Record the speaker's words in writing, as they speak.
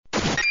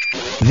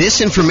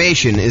This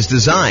information is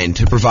designed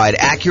to provide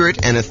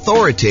accurate and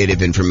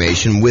authoritative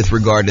information with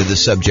regard to the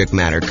subject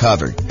matter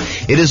covered.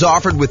 It is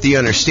offered with the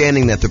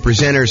understanding that the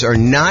presenters are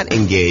not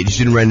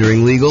engaged in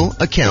rendering legal,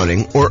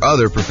 accounting, or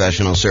other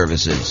professional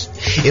services.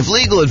 If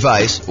legal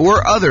advice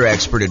or other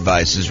expert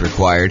advice is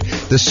required,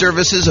 the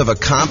services of a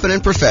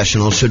competent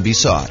professional should be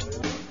sought.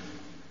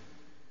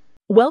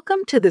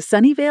 Welcome to the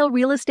Sunnyvale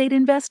Real Estate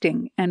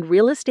Investing and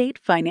Real Estate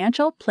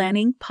Financial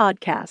Planning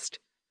Podcast.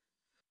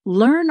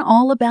 Learn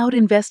all about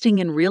investing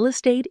in real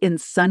estate in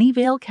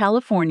Sunnyvale,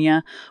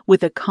 California,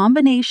 with a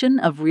combination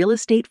of real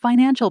estate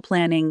financial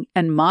planning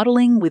and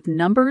modeling with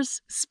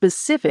numbers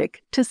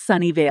specific to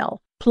Sunnyvale,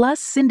 plus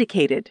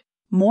syndicated,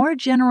 more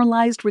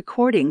generalized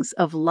recordings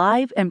of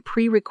live and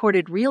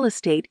pre-recorded real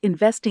estate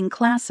investing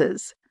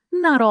classes,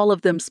 not all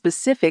of them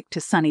specific to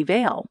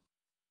Sunnyvale.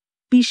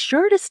 Be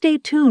sure to stay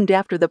tuned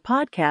after the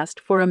podcast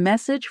for a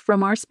message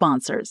from our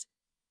sponsors.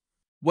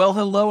 Well,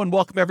 hello and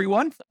welcome,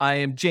 everyone. I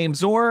am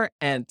James Orr,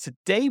 and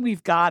today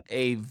we've got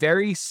a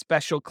very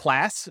special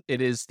class.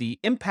 It is the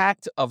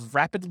impact of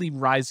rapidly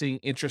rising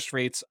interest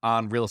rates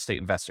on real estate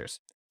investors.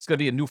 It's going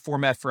to be a new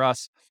format for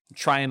us. I'm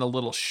trying a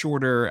little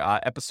shorter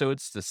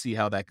episodes to see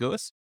how that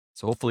goes.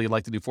 So hopefully you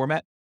like the new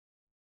format.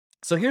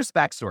 So here's the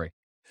backstory.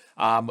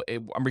 I'm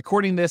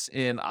recording this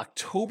in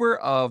October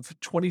of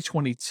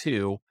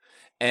 2022,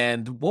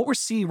 and what we're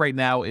seeing right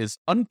now is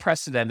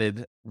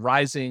unprecedented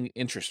rising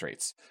interest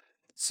rates.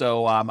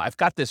 So I've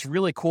got this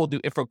really cool new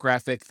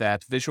infographic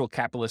that Visual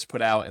Capitalist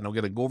put out, and I'm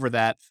going to go over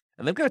that.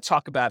 And then I'm going to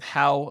talk about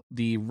how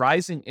the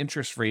rising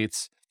interest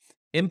rates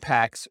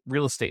impacts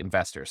real estate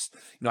investors.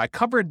 You know, I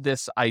covered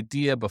this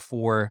idea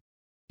before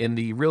in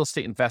the real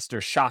estate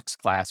investor shocks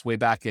class way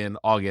back in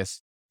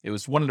August. It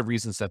was one of the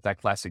reasons that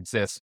class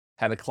exists.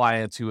 Had a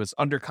client who was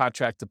under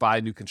contract to buy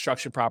a new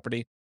construction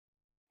property.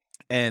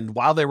 And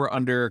while they were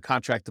under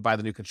contract to buy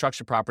the new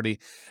construction property,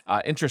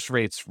 interest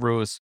rates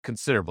rose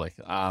considerably.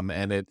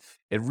 And it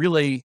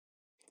really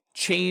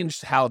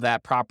changed how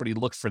that property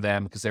looked for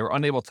them because they were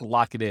unable to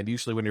lock it in.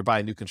 Usually when you're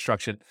buying new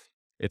construction,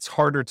 it's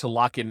harder to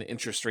lock in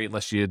interest rate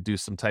unless you do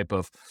some type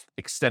of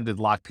extended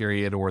lock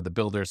period, or the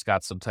builder's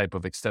got some type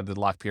of extended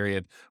lock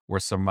period or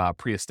some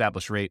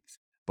pre-established rate.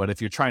 But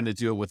if you're trying to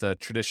do it with a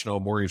traditional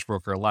mortgage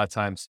broker, a lot of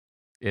times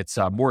it's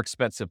more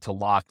expensive to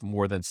lock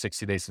more than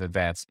 60 days in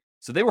advance.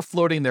 So they were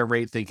floating their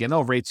rate thinking,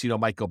 rates,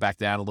 might go back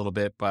down a little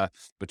bit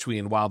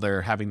between while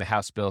they're having the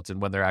house built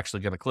and when they're actually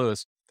going to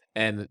close.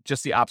 And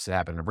just the opposite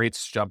happened.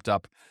 Rates jumped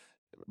up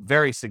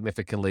very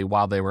significantly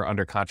while they were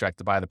under contract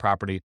to buy the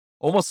property,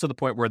 almost to the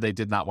point where they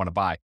did not want to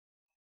buy.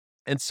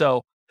 And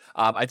so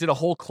I did a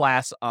whole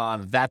class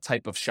on that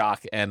type of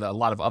shock and a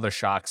lot of other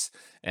shocks.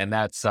 And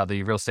that's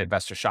the Real Estate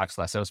Investor Shocks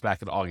class. That was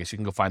back in August. You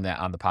can go find that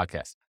on the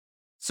podcast.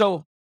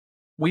 So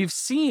we've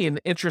seen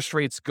interest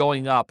rates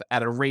going up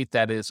at a rate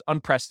that is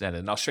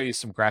unprecedented, and I'll show you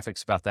some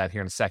graphics about that here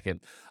in a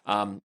second.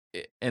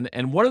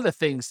 And one of the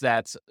things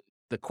that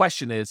the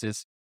question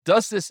is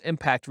does this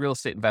impact real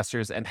estate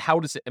investors, and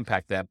how does it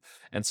impact them?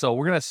 And so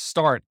we're going to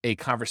start a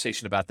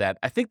conversation about that.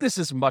 I think this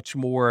is much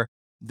more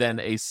than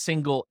a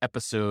single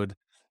episode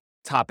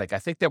topic. I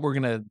think that we're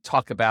going to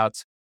talk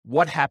about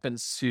what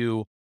happens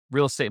to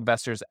real estate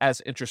investors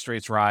as interest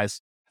rates rise,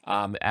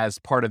 as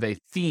part of a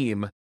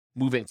theme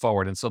moving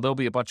forward. And so there'll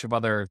be a bunch of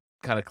other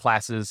kind of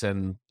classes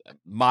and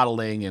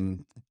modeling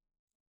and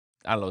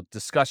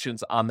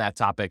discussions on that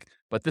topic,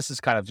 but this is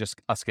kind of just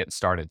us getting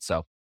started. So,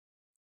 all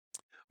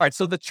right.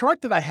 So the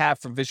chart that I have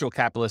from Visual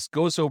Capitalist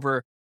goes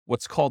over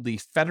what's called the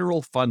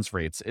federal funds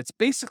rates. It's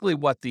basically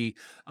what the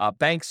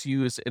banks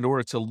use in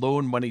order to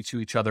loan money to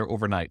each other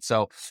overnight.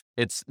 So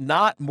it's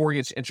not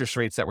mortgage interest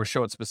rates that we're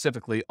showing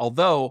specifically,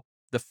 although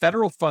the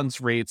federal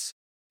funds rates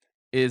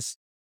is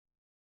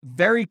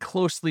very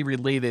closely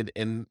related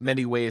in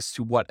many ways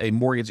to what a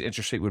mortgage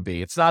interest rate would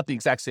be. It's not the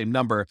exact same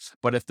number,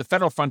 but if the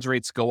federal funds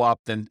rates go up,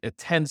 then it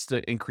tends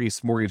to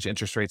increase mortgage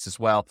interest rates as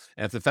well.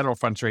 And if the federal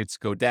funds rates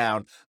go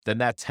down, then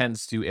that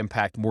tends to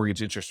impact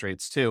mortgage interest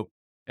rates too.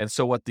 And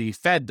so what the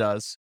Fed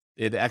does,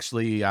 it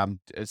actually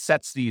it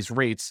sets these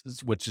rates,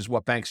 which is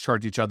what banks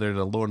charge each other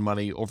to loan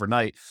money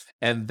overnight.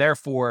 And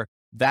therefore,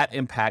 that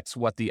impacts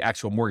what the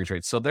actual mortgage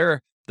rates. So the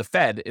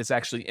Fed is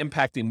actually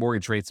impacting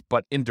mortgage rates,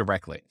 but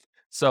indirectly.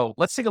 So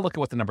let's take a look at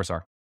what the numbers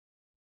are.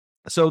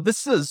 So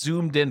this is a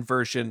zoomed in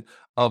version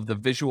of the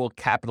Visual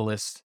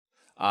Capitalist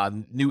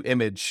new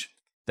image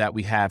that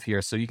we have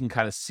here. So you can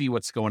kind of see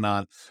what's going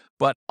on,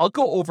 but I'll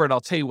go over it.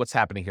 I'll tell you what's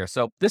happening here.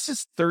 So this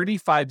is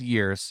 35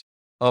 years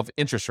of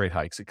interest rate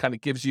hikes. It kind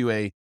of gives you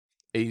a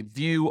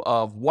view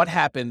of what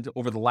happened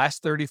over the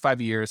last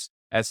 35 years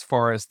as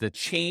far as the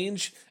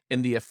change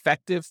in the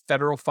effective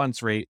federal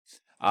funds rate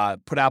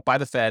put out by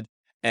the Fed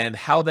and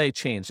how they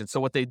changed. And so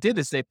what they did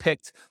is they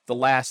picked the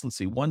last,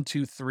 1,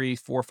 2, 3,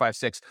 4, 5,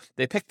 6.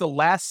 They picked the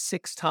last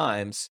 6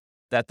 times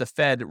that the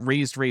Fed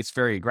raised rates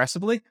very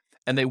aggressively.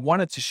 And they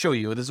wanted to show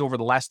you, this is over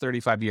the last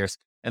 35 years,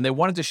 and they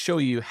wanted to show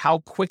you how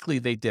quickly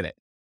they did it.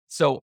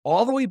 So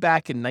all the way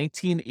back in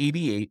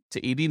 1988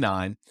 to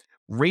 89,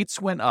 rates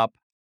went up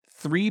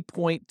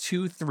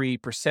 3.23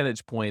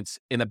 percentage points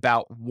in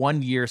about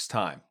 1 year's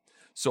time.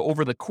 So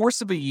over the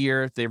course of a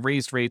year, they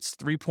raised rates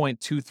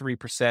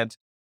 3.23%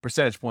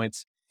 percentage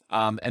points.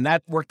 And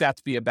that worked out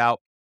to be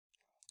about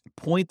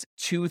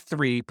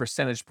 0.23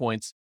 percentage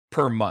points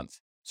per month.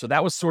 So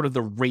that was sort of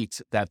the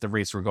rate that the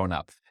rates were going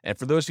up. And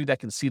for those of you that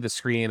can see the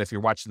screen, if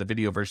you're watching the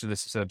video version of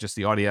this instead of just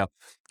the audio,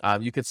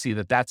 you can see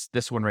that that's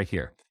this one right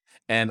here.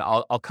 And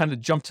I'll kind of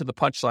jump to the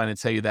punchline and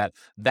tell you that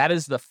that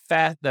is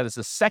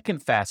the second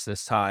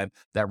fastest time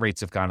that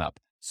rates have gone up.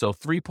 So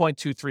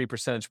 3.23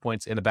 percentage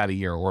points in about a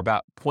year, or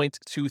about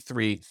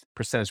 0.23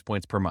 percentage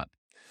points per month.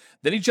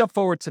 Then you jump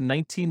forward to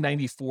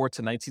 1994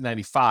 to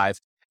 1995,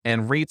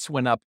 and rates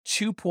went up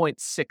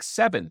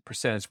 2.67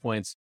 percentage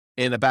points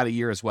in about a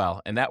year as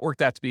well. And that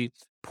worked out to be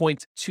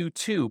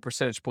 0.22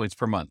 percentage points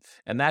per month.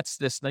 And that's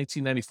this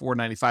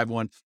 1994-95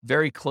 one,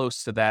 very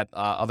close to that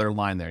other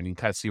line there. And you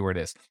can kind of see where it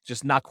is,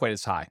 just not quite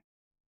as high.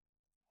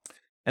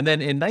 And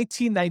then in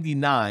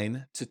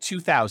 1999 to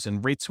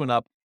 2000, rates went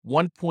up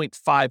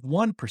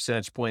 1.51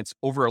 percentage points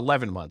over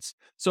 11 months.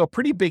 So a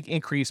pretty big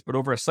increase, but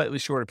over a slightly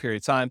shorter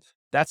period of time.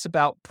 That's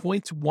about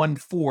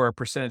 0.14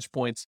 percentage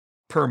points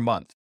per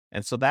month.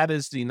 And so that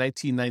is the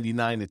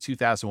 1999 to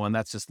 2001.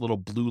 That's this little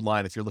blue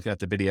line if you're looking at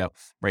the video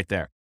right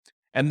there.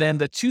 And then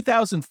the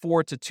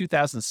 2004 to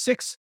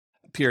 2006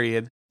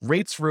 period,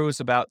 rates rose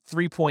about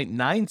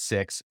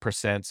 3.96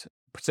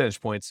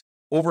 percentage points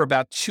over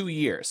about 2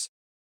 years.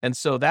 And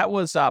so that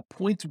was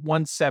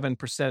 0.17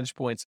 percentage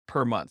points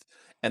per month.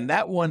 And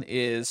that one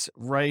is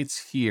right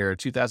here,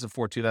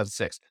 2004,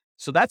 2006.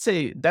 So that's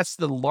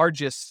the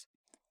largest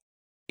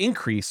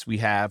increase we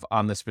have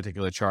on this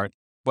particular chart,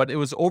 but it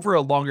was over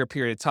a longer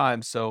period of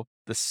time. So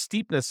the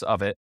steepness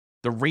of it,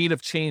 the rate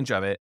of change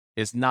of it,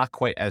 is not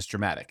quite as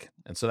dramatic.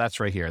 And so that's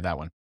right here, that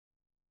one.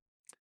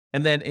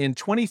 And then in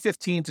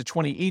 2015 to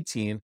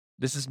 2018,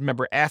 this is,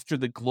 remember, after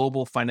the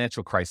global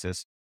financial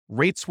crisis,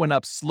 rates went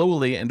up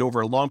slowly and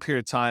over a long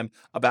period of time,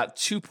 about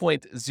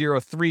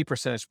 2.03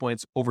 percentage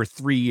points over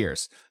 3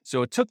 years.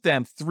 So it took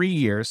them 3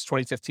 years,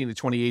 2015 to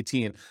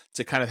 2018,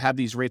 to kind of have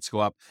these rates go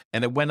up.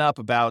 And it went up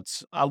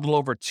about a little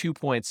over 2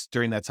 points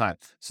during that time.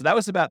 So that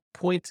was about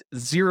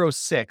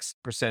 0.06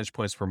 percentage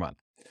points per month.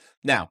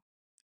 Now,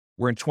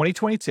 we're in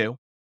 2022,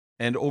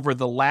 and over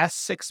the last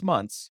 6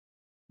 months,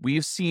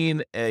 we've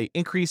seen an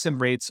increase in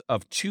rates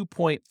of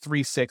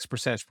 2.36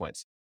 percentage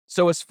points.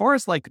 So as far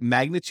as like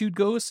magnitude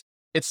goes,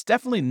 it's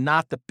definitely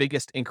not the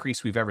biggest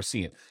increase we've ever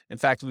seen. In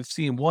fact, we've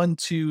seen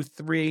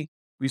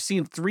we've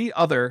seen 3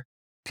 other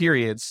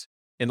periods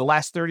in the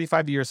last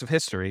 35 years of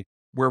history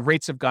where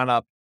rates have gone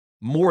up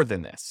more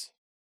than this.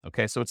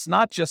 Okay, so it's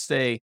not just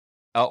a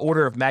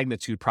order of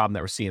magnitude problem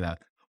that we're seeing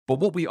that. But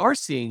what we are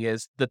seeing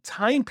is the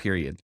time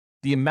period,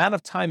 the amount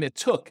of time it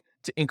took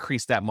to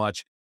increase that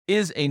much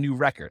is a new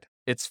record.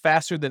 It's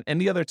faster than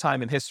any other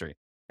time in history.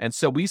 And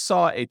so we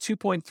saw a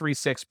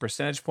 2.36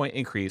 percentage point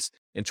increase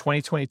in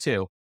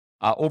 2022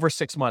 over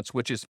 6 months,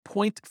 which is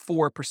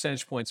 0.4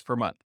 percentage points per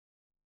month.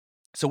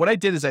 So what I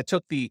did is I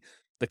took the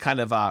kind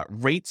of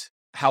rate,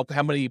 how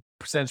many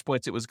percentage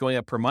points it was going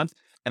up per month,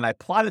 and I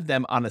plotted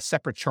them on a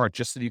separate chart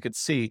just so you could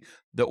see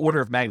the order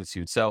of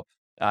magnitude. So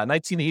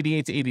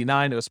 1988 to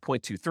 89, it was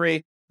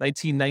 0.23.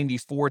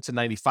 1994 to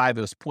 95,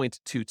 it was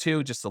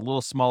 0.22, just a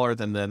little smaller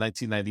than the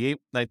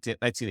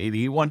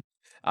 1981 one.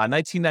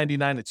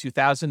 1999 to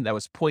 2000, that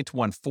was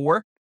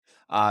 0.14.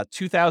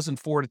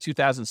 2004 to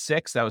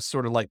 2006, that was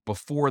sort of like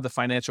before the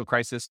financial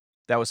crisis,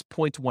 that was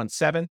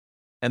 0.17.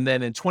 And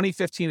then in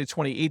 2015 to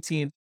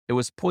 2018, it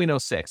was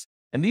 0.06.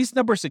 And these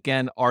numbers,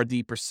 again, are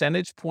the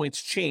percentage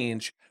points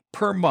change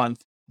per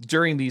month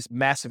during these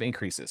massive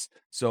increases.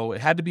 So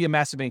it had to be a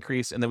massive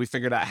increase. And then we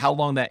figured out how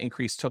long that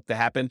increase took to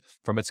happen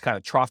from its kind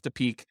of trough to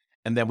peak.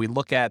 And then we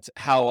look at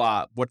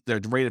how, what the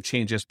rate of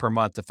change is per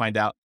month to find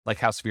out like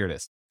how severe it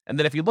is. And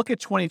then if you look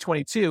at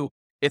 2022,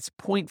 it's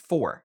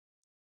 0.4.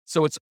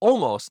 So it's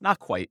almost, not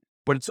quite,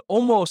 but it's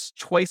almost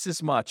twice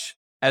as much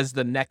as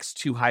the next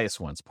 2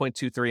 highest ones,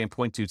 0.23 and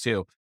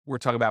 0.22. We're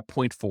talking about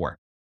 0.4.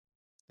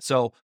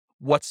 So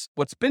what's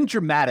been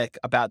dramatic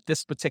about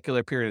this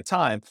particular period of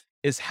time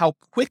is how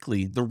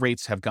quickly the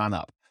rates have gone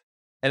up.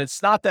 And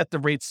it's not that the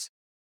rates,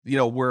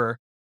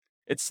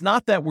 it's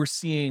not that we're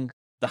seeing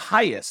the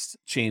highest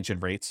change in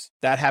rates.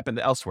 That happened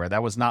elsewhere.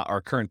 That was not our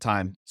current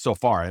time so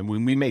far. And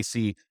we may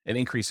see an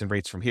increase in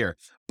rates from here,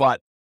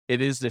 but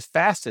it is the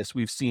fastest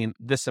we've seen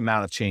this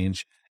amount of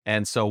change.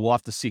 And so we'll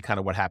have to see kind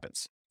of what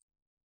happens.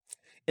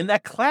 In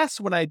that class,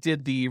 when I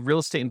did the real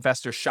estate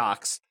investor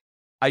shocks,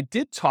 I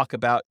did talk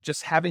about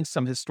just having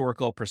some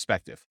historical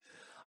perspective.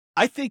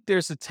 I think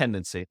there's a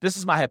tendency, this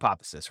is my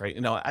hypothesis, right?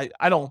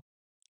 I don't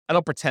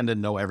pretend to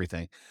know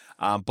everything,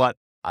 but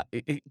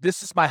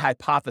this is my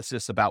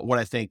hypothesis about what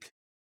I think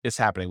is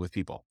happening with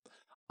people.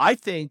 I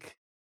think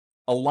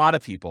a lot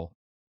of people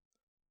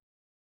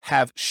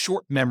have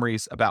short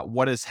memories about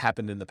what has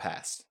happened in the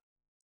past.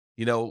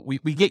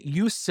 We get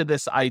used to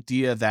this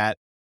idea that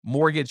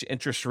mortgage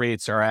interest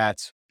rates are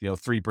at,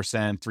 3%,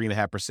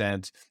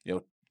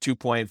 3.5%,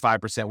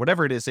 2.5%,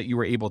 whatever it is that you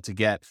were able to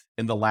get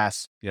in the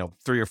last,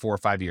 3 or 4 or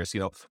 5 years.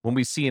 When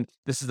we see,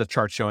 this is a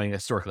chart showing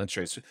historical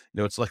interest rates,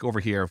 it's like over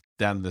here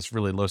down in this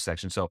really low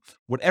section. So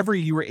whatever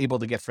you were able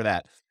to get for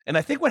that. And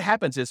I think what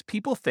happens is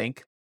people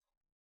think,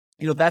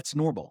 that's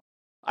normal.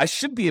 I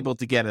should be able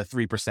to get a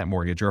 3%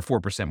 mortgage or a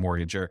 4%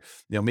 mortgage or,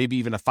 maybe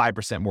even a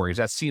 5% mortgage.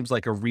 That seems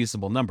like a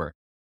reasonable number.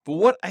 But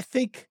what I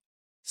think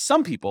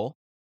some people,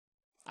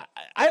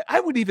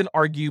 I would even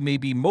argue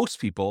maybe most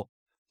people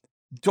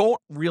don't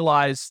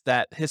realize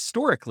that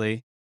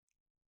historically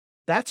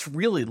that's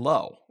really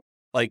low.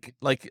 Like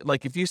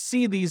if you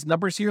see these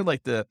numbers here,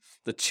 like the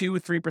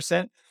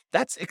 2-3%,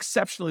 that's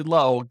exceptionally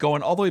low,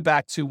 going all the way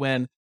back to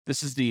when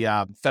this is the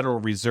Federal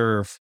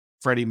Reserve.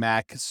 Freddie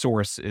Mac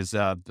source is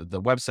the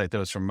website that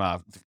was from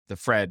the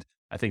Fred.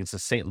 I think it's the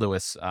St.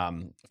 Louis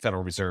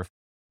Federal Reserve.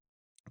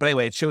 But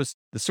anyway, it shows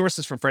the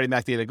sources from Freddie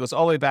Mac data. It goes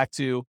all the way back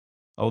to,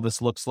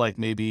 this looks like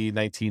maybe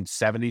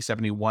 1970,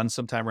 71,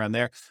 sometime around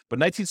there. But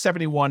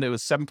 1971, it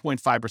was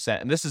 7.5%.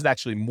 And this is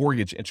actually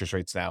mortgage interest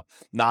rates now,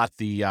 not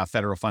the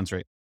federal funds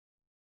rate.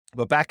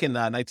 But back in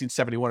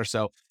 1971 or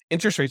so,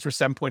 interest rates were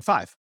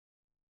 7.5,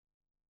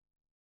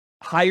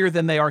 higher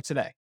than they are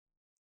today.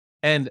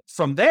 And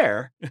from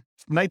there,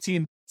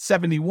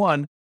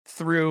 1971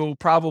 through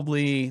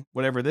probably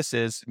whatever this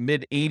is,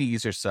 mid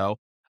 80s or so,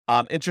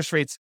 interest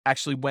rates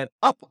actually went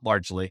up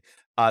largely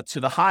to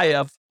the high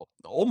of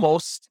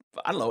almost,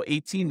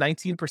 18,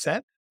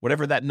 19%,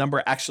 whatever that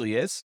number actually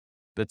is.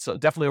 But it's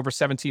definitely over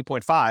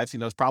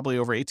 17.5, it's probably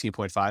over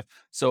 18.5.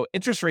 So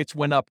interest rates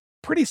went up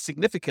pretty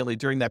significantly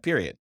during that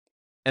period.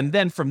 And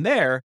then from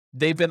there,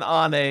 they've been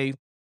on a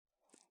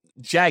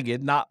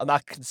jagged,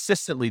 not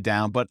consistently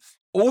down, but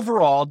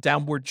overall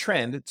downward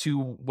trend to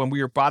when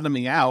we were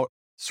bottoming out,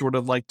 sort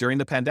of like during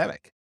the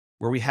pandemic,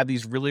 where we had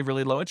these really,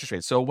 really low interest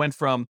rates. So it went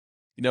from,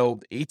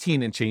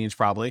 18 and change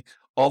probably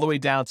all the way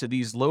down to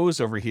these lows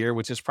over here,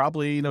 which is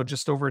probably,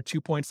 just over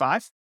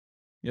 2.5,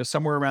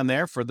 somewhere around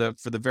there for the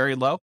very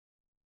low.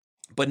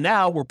 But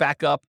now we're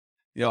back up,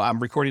 I'm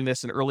recording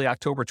this in early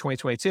October,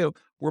 2022.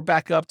 We're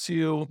back up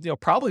to,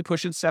 probably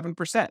pushing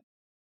 7%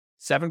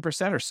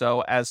 or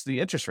so as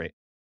the interest rate.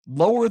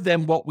 Lower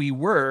than what we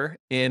were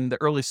in the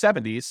early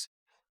 70s,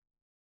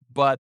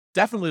 but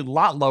definitely a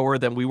lot lower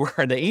than we were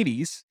in the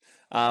 80s.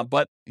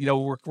 But,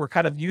 we're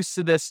kind of used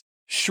to this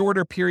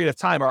shorter period of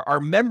time. Our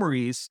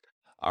memories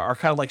are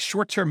kind of like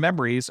short-term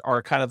memories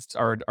are kind of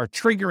are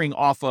triggering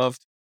off of,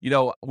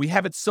 we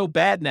have it so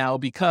bad now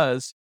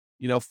because,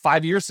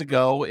 5 years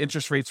ago,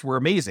 interest rates were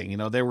amazing.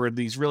 There were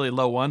these really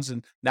low ones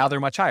and now they're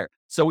much higher.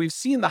 So we've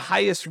seen the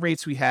highest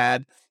rates we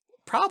had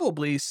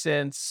probably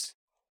since,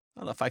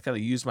 I don't know if I kind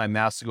of use my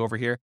mouse to go over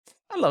here.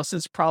 I don't know,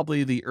 since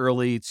probably the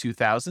early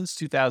 2000s,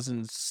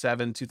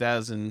 2007,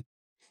 2000,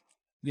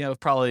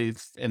 probably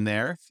in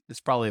there.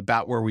 It's probably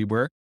about where we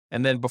were.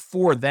 And then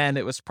before then,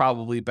 it was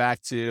probably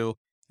back to,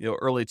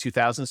 early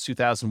 2000s,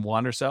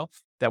 2001 or so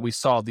that we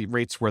saw the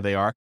rates where they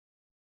are.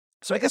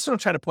 So I guess what I'm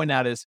trying to point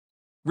out is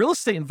real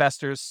estate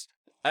investors,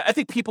 I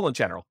think people in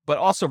general, but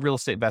also real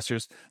estate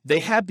investors, they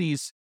have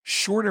these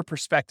shorter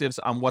perspectives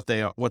on what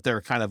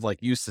they're kind of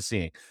like used to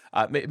seeing.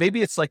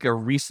 Maybe it's like a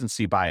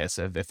recency bias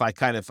if I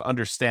kind of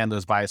understand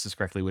those biases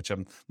correctly, which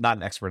I'm not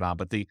an expert on.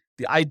 But the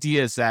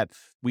idea is that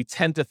we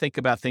tend to think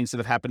about things that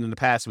have happened in the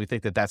past and we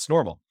think that that's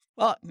normal.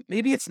 Well,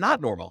 maybe it's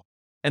not normal.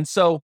 And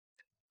so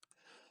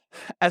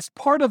as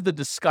part of the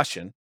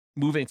discussion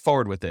moving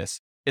forward with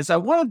this is I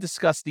want to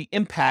discuss the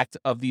impact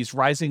of these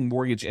rising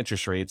mortgage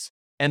interest rates.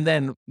 And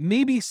then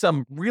maybe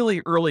some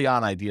really early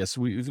on ideas.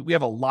 So we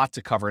have a lot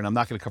to cover, and I'm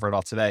not going to cover it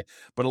all today,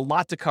 but a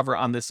lot to cover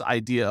on this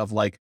idea of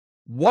like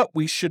what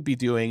we should be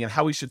doing and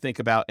how we should think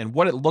about and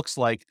what it looks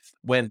like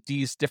when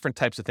these different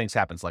types of things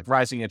happens, like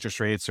rising interest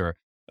rates or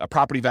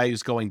property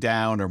values going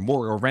down or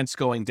more or rents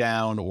going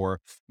down or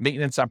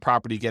maintenance on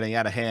property getting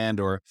out of hand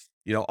or,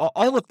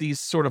 all of these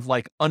sort of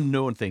like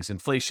unknown things,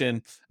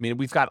 inflation. I mean,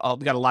 we got a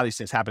lot of these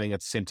things happening at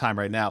the same time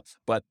right now,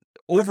 but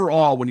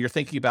overall, when you're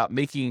thinking about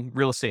making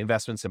real estate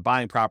investments and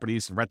buying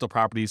properties and rental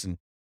properties and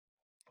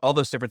all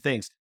those different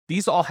things,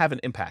 these all have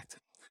an impact.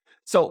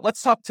 So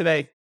let's talk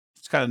today,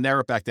 just kind of narrow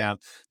it back down,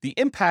 the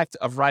impact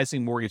of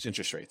rising mortgage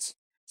interest rates.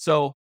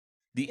 So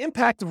the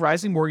impact of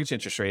rising mortgage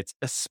interest rates,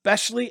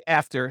 especially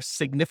after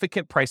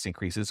significant price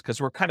increases,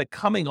 because we're kind of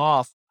coming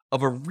off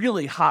of a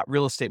really hot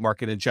real estate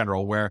market in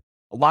general, where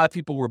a lot of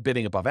people were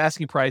bidding above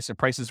asking price and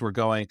prices were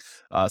going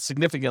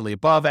significantly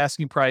above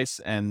asking price.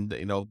 And,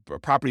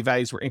 property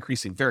values were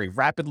increasing very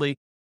rapidly.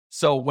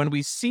 So when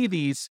we see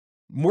these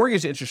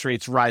mortgage interest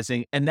rates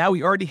rising, and now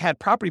we already had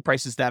property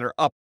prices that are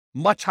up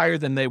much higher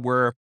than they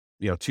were,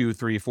 2,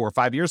 3, 4,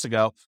 5 years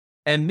ago.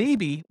 And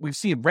maybe we've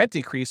seen rent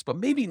increase, but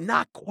maybe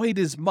not quite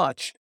as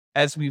much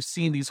as we've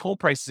seen these home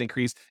prices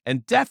increase,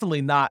 and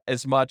definitely not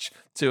as much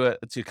to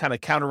kind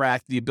of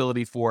counteract the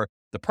ability for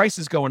the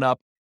prices going up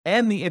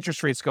and the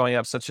interest rates going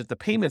up, such that the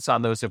payments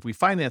on those, if we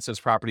finance those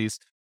properties,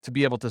 to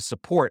be able to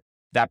support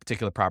that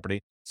particular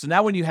property. So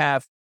now when you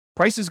have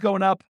prices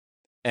going up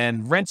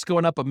and rents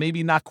going up, but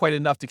maybe not quite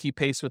enough to keep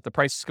pace with the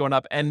prices going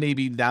up, and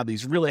maybe now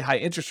these really high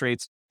interest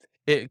rates,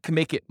 it can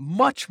make it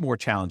much more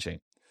challenging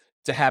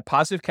to have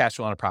positive cash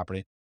flow on a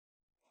property.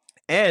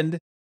 And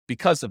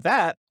because of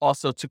that,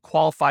 also to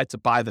qualify to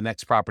buy the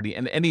next property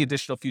and any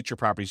additional future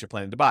properties you're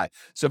planning to buy.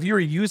 So if you were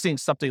using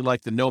something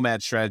like the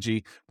nomad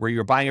strategy, where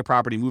you're buying a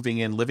property, moving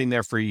in, living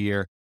there for a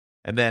year,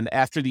 and then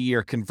after the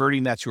year,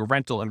 converting that to a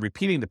rental and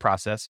repeating the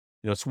process,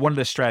 it's one of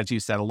the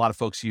strategies that a lot of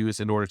folks use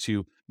in order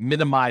to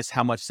minimize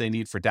how much they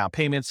need for down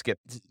payments,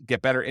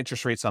 get better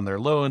interest rates on their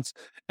loans,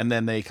 and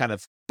then they kind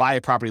of buy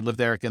a property, live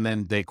there, and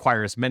then they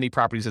acquire as many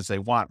properties as they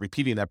want,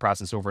 repeating that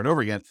process over and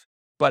over again.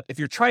 But if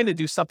you're trying to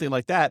do something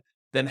like that,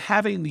 then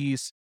having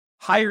these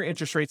higher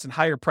interest rates and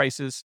higher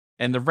prices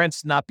and the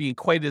rents not being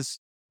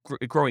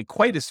growing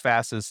quite as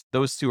fast as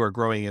those two are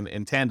growing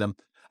in tandem,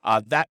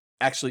 that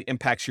actually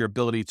impacts your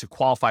ability to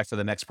qualify for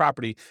the next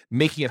property,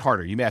 making it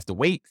harder. You may have to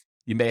wait.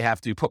 You may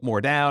have to put more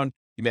down.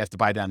 You may have to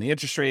buy down the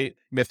interest rate.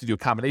 You may have to do a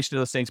combination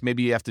of those things.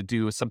 Maybe you have to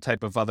do some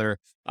type of other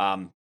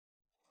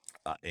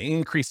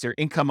increase their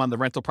income on the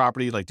rental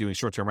property, like doing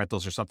short-term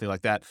rentals or something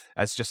like that,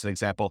 as just an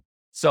example.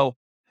 So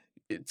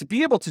to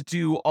be able to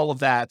do all of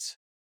that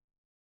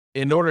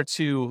in order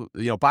to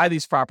buy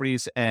these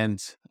properties and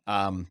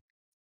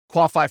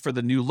qualify for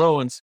the new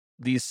loans,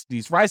 these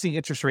rising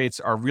interest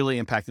rates are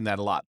really impacting that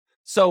a lot.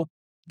 So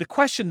the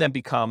question then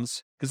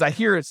becomes, because I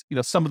hear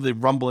some of the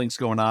rumblings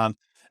going on,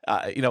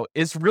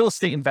 is real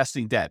estate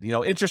investing dead?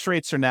 Interest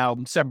rates are now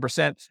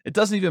 7%. It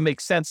doesn't even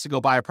make sense to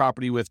go buy a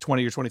property with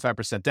 20 or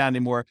 25% down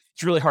anymore.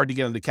 It's really hard to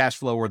get into cash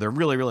flow, or they're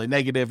really, really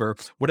negative, or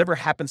whatever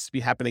happens to be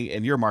happening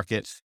in your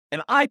market.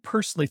 And I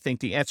personally think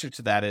the answer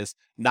to that is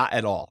not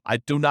at all. I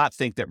do not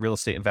think that real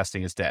estate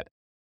investing is dead.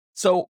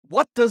 So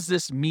what does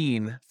this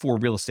mean for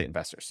real estate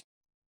investors?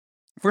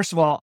 First of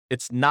all,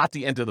 it's not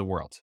the end of the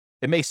world.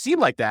 It may seem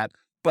like that,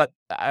 but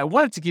I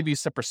wanted to give you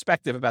some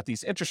perspective about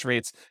these interest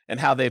rates and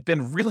how they've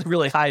been really,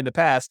 really high in the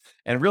past.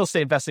 And real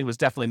estate investing was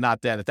definitely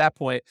not dead at that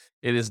point.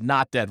 It is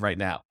not dead right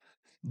now.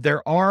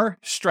 There are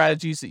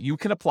strategies that you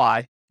can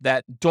apply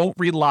that don't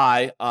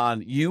rely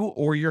on you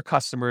or your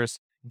customers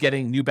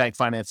getting new bank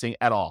financing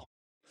at all.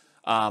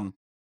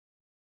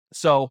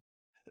 So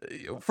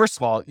first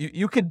of all,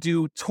 you could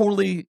do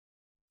totally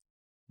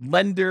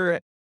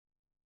lender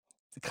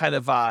kind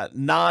of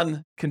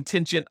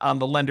non-contingent on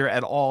the lender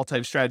at all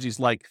type strategies,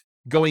 like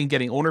going and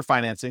getting owner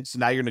financing. So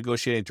now you're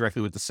negotiating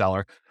directly with the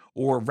seller,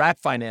 or wrap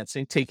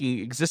financing, taking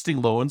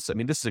existing loans. I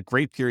mean, this is a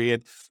great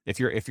period if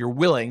you're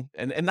willing,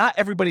 and not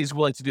everybody is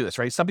willing to do this,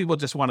 right? Some people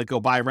just want to go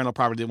buy a rental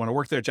property. They want to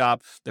work their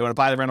job. They want to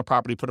buy the rental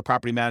property, put a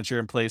property manager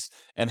in place,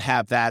 and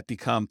have that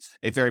become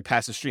a very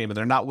passive stream. And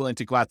they're not willing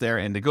to go out there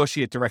and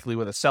negotiate directly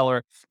with a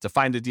seller to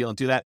find a deal and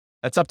do that.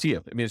 That's up to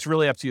you. I mean, it's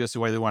really up to you as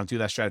to whether you want to do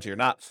that strategy or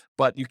not.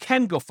 But you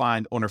can go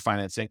find owner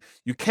financing.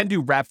 You can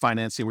do wrap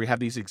financing, where you have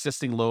these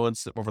existing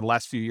loans that over the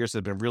last few years that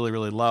have been really,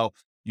 really low.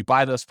 You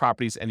buy those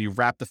properties and you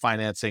wrap the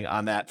financing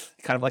on that,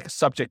 kind of like a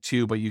subject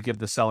to, but you give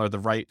the seller the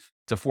right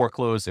to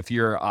foreclose if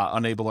you're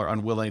unable or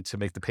unwilling to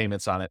make the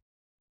payments on it.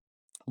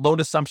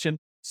 Loan assumption.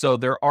 So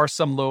there are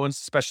some loans,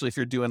 especially if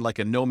you're doing like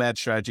a nomad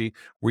strategy,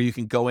 where you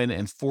can go in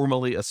and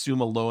formally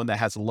assume a loan that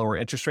has a lower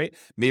interest rate,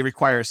 may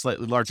require a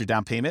slightly larger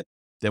down payment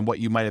than what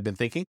you might have been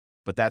thinking.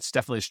 But that's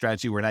definitely a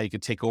strategy where now you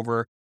can take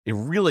over a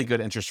really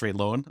good interest rate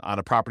loan on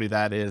a property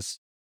that is,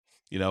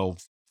 3%,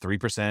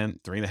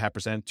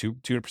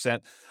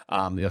 3.5%,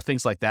 2%,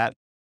 things like that.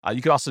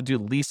 You could also do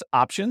lease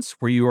options,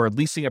 where you are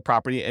leasing a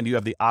property and you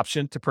have the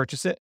option to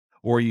purchase it,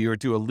 or you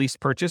do a lease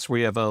purchase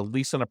where you have a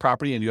lease on a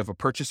property and you have a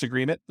purchase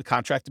agreement, the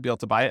contract to be able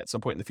to buy it at some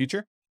point in the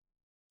future.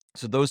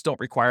 So those don't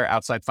require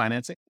outside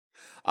financing.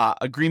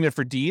 Agreement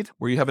for deed,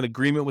 where you have an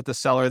agreement with the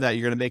seller that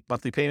you're going to make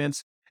monthly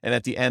payments, and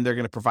at the end, they're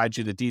going to provide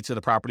you the deed to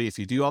the property if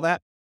you do all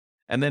that.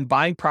 And then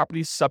buying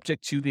properties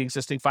subject to the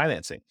existing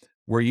financing,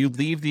 where you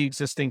leave the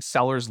existing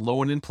seller's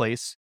loan in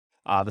place.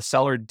 The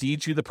seller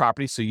deeds you the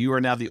property, so you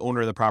are now the owner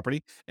of the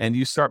property, and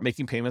you start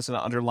making payments on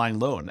an underlying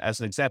loan,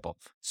 as an example.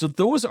 So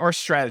those are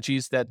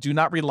strategies that do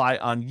not rely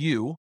on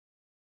you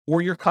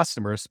or your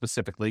customers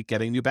specifically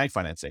getting new bank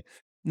financing.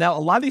 Now, a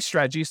lot of these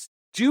strategies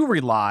do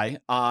rely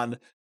on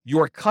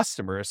your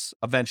customers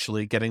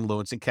eventually getting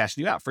loans and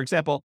cashing you out. For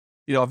example,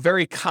 a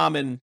very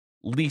common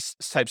lease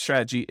type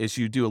strategy is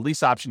you do a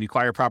lease option, you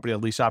acquire a property, a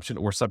lease option,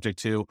 or subject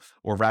to,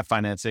 or wrap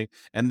financing,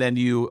 and then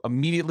you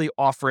immediately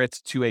offer it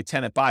to a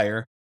tenant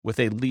buyer with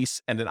a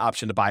lease and an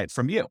option to buy it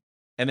from you.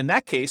 And in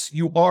that case,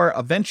 you are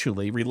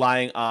eventually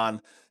relying on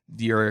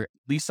your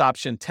lease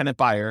option tenant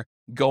buyer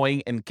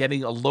going and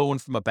getting a loan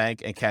from a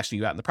bank and cashing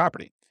you out in the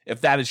property,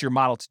 if that is your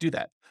model to do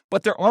that.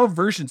 But there are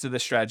versions of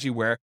this strategy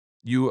where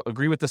you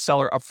agree with the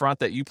seller upfront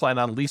that you plan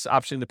on lease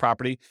optioning the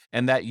property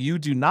and that you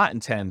do not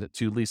intend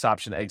to lease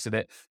option exit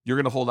it. You're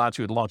going to hold on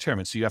to it long term.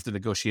 And so you have to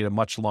negotiate a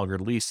much longer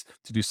lease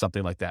to do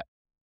something like that.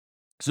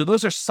 So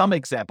those are some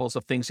examples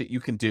of things that you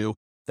can do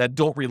that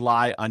don't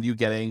rely on you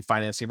getting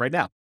financing right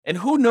now. And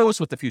who knows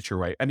what the future,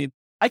 right? I mean,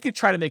 I could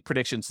try to make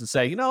predictions and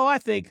say, I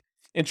think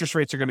interest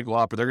rates are going to go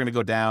up, or they're going to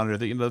go down, or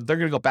they're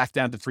going to go back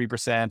down to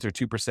 3% or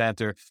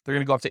 2%, or they're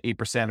going to go up to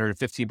 8% or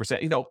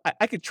 15%.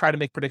 I could try to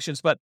make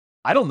predictions, but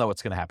I don't know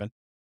what's going to happen.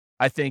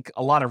 I think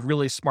a lot of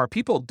really smart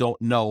people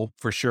don't know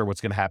for sure what's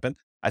going to happen.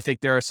 I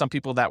think there are some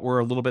people that were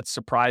a little bit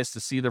surprised to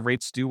see the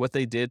rates do what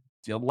they did,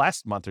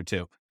 last month or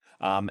two.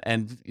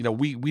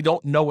 We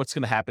don't know what's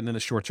going to happen in the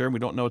short term. We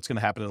don't know what's going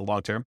to happen in the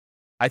long term.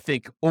 I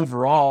think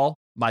overall,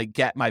 my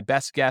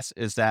best guess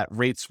is that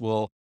rates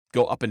will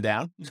go up and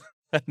down.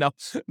 No,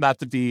 not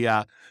to be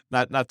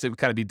not to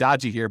kind of be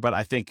dodgy here, but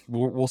I think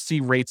we'll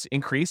see rates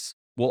increase.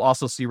 We'll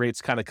also see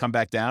rates kind of come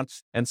back down,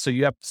 and so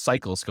you have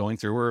cycles going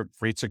through where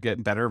rates are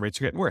getting better, rates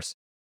are getting worse.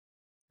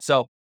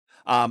 So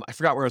I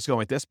forgot where I was going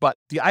with this, but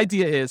the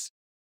idea is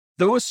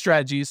those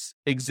strategies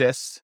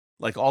exist,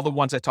 like all the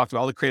ones I talked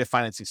about, all the creative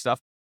financing stuff.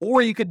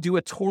 Or you could do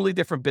a totally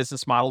different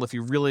business model if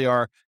you really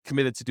are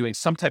committed to doing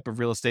some type of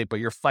real estate, but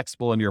you're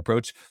flexible in your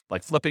approach,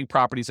 like flipping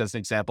properties as an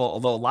example.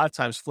 Although a lot of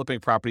times flipping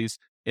properties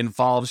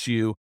involves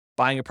you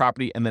buying a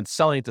property and then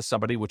selling it to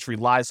somebody, which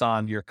relies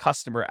on your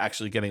customer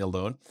actually getting a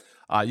loan.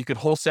 You could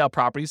wholesale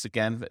properties.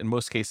 Again, in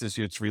most cases,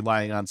 it's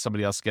relying on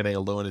somebody else getting a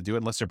loan to do it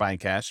unless they're buying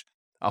cash.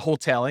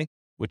 Wholetailing,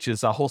 which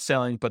is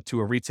wholesaling, but to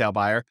a retail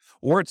buyer,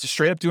 or it's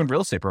straight up doing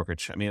real estate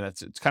brokerage. I mean,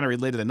 it's kind of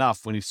related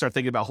enough. When you start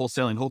thinking about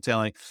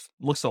wholesaling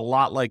looks a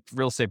lot like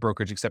real estate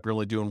brokerage, except you're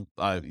only doing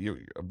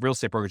real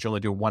estate brokerage. You're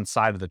only doing one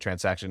side of the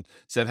transaction.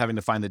 Instead of having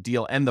to find the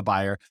deal and the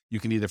buyer, you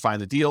can either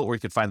find the deal or you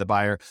can find the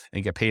buyer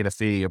and get paid a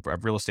fee, a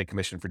real estate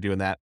commission for doing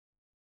that.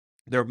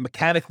 They're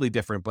mechanically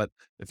different, but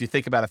if you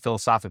think about it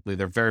philosophically,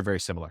 they're very,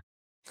 very similar.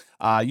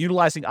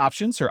 Utilizing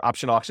options or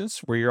option auctions,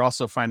 where you're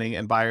also finding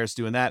and buyers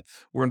doing that.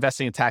 We're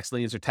investing in tax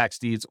liens or tax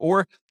deeds,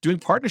 or doing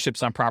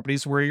partnerships on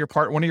properties where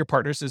one of your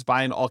partners is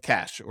buying all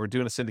cash or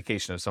doing a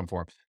syndication of some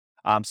form.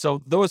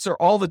 So those are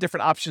all the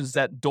different options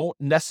that don't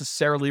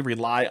necessarily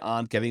rely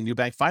on getting new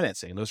bank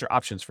financing. Those are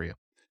options for you.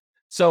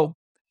 So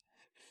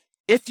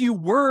if you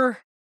were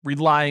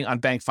relying on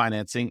bank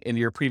financing in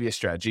your previous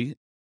strategy,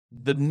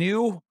 the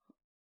new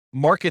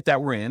market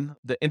that we're in,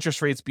 the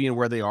interest rates being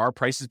where they are,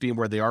 prices being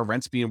where they are,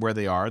 rents being where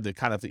they are, the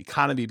kind of the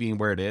economy being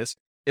where it is,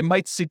 it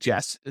might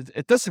suggest,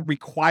 it doesn't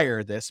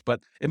require this,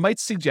 but it might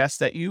suggest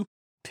that you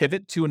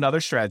pivot to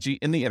another strategy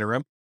in the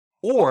interim,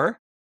 or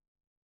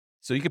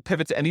so you could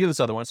pivot to any of those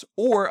other ones,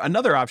 or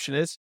another option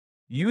is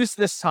use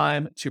this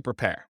time to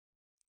prepare.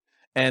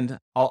 And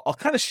I'll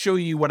kind of show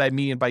you what I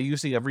mean by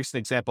using a recent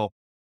example.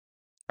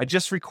 I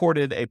just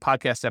recorded a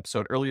podcast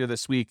episode earlier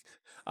this week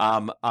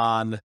on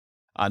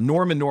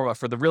Norm and Norma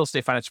for the Real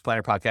Estate Financial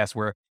Planner podcast,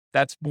 where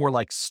that's more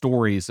like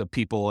stories of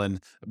people.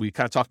 And we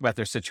kind of talk about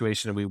their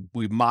situation and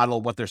we model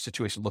what their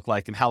situation looked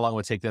like and how long it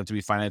would take them to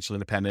be financially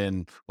independent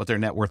and what their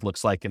net worth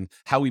looks like and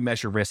how we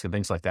measure risk and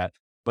things like that.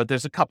 But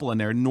there's a couple in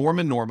there, Norm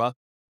and Norma,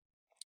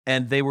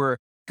 and they were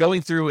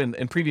going through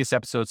in previous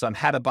episodes on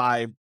how to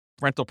buy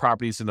rental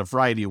properties in a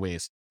variety of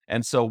ways.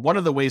 And so one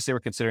of the ways they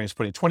were considering is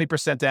putting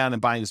 20% down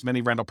and buying as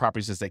many rental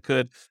properties as they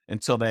could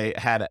until they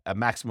had a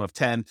maximum of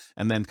 10,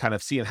 and then kind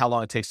of seeing how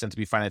long it takes them to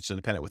be financially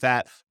independent with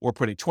that, or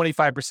putting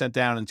 25%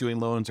 down and doing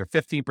loans, or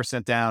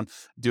 15% down,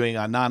 doing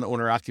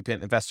non-owner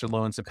occupant investor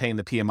loans and paying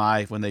the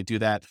PMI when they do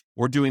that,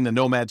 or doing the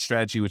nomad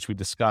strategy, which we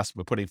discussed,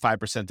 but putting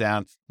 5%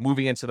 down,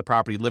 moving into the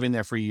property, living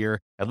there for a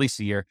year, at least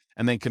a year,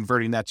 and then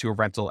converting that to a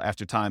rental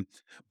after time.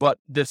 But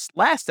this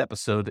last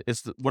episode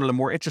is one of the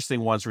more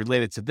interesting ones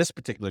related to this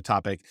particular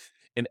topic.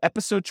 In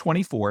episode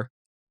 24,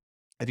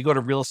 if you go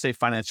to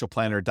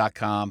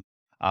realestatefinancialplanner.com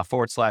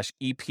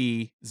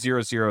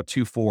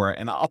 /EP0024,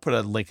 and I'll put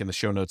a link in the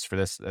show notes for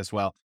this as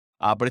well.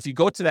 But if you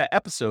go to that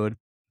episode,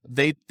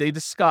 they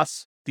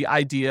discuss the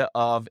idea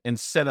of,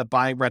 instead of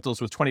buying rentals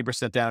with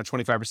 20% down or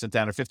 25%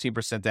 down or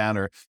 15% down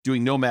or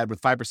doing nomad with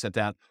 5%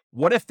 down,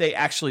 what if they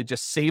actually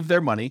just save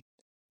their money,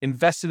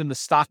 invested in the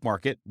stock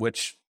market,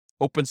 which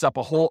opens up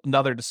a whole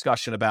another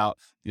discussion about,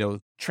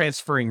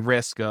 transferring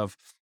risk of,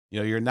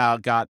 you're now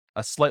got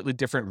a slightly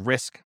different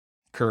risk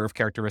curve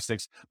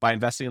characteristics by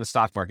investing in the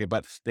stock market,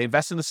 but they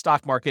invest in the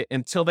stock market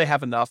until they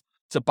have enough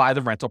to buy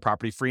the rental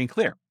property free and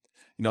clear.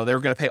 They're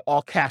going to pay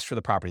all cash for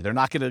the property. They're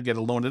not going to get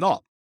a loan at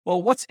all.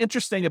 Well, what's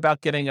interesting about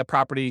buying a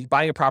property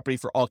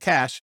for all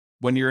cash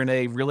when you're in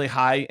a really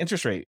high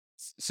interest rate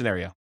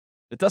scenario?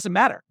 It doesn't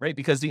matter, right?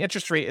 Because the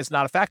interest rate is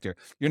not a factor.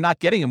 You're not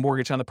getting a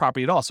mortgage on the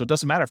property at all. So it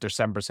doesn't matter if they're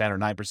 7% or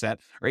 9%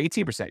 or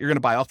 18%. You're going to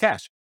buy all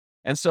cash.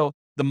 And so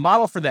the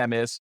model for them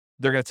is,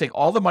 they're going to take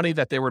all the money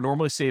that they were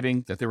normally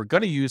saving, that they were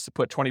going to use to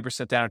put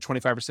 20% down or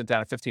 25%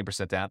 down or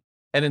 15% down.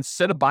 And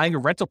instead of buying a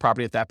rental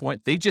property at that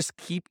point, they just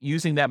keep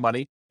using that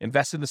money,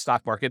 invest in the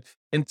stock market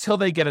until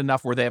they get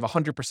enough where they have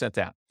 100%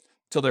 down,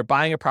 until they're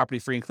buying a property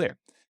free and clear.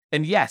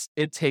 And yes,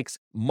 it takes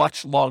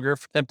much longer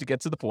for them to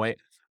get to the point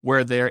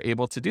where they're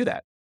able to do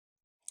that.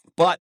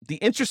 But the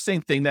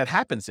interesting thing that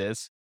happens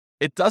is,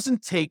 it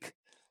doesn't take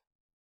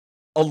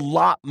a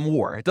lot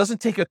more. It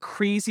doesn't take a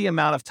crazy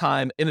amount of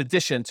time in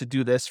addition to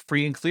do this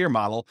free and clear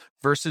model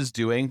versus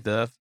doing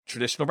the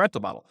traditional rental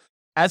model.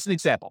 As an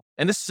example,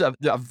 and this is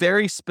a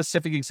very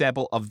specific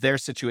example of their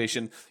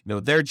situation,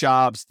 their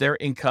jobs, their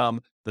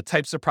income, the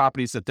types of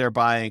properties that they're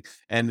buying.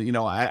 And,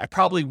 I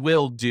probably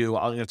will I'm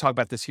going to talk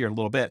about this here in a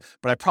little bit,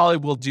 but I probably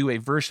will do a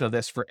version of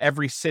this for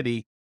every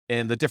city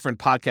in the different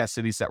podcast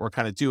cities that we're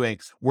kind of doing,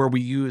 where we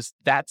use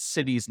that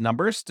city's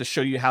numbers to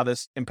show you how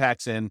this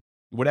impacts in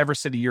whatever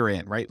city you're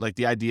in, right? Like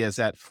the idea is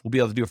that we'll be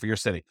able to do it for your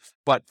city,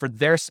 but for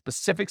their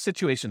specific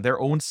situation, their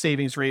own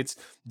savings rates,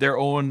 their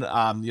own,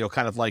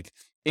 kind of like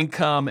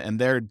income and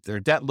their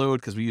debt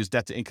load, because we use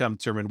debt to income to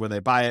determine when they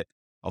buy it.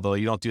 Although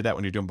you don't do that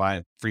when you're doing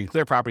buying free and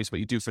clear properties, but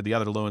you do for the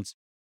other loans.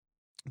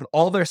 But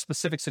all their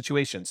specific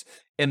situations.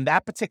 In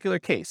that particular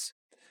case,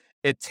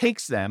 it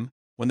takes them,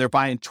 when they're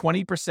buying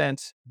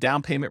 20%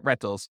 down payment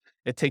rentals,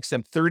 it takes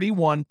them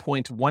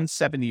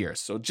 31.17 years.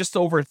 So just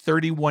over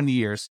 31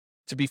 years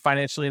to be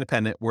financially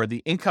independent, where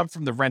the income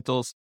from the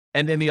rentals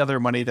and any other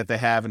money that they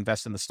have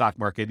invest in the stock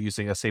market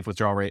using a safe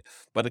withdrawal rate,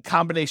 but a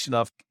combination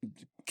of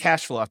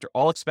cash flow after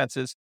all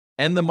expenses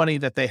and the money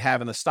that they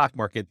have in the stock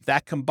market,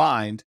 that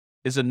combined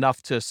is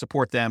enough to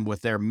support them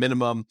with their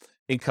minimum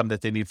income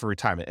that they need for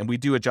retirement. And we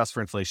do adjust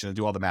for inflation and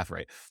do all the math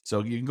right.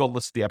 So you can go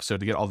listen to the episode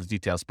to get all the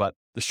details. But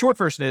the short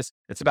version is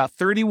it's about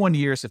 31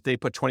 years if they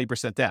put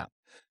 20% down.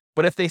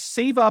 But if they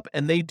save up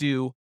and they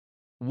do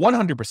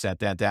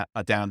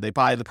 100% down, they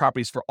buy the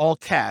properties for all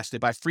cash, they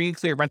buy free and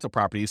clear rental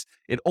properties,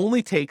 it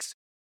only takes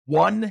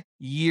 1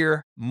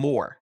 year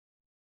more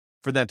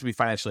for them to be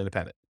financially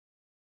independent,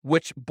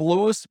 which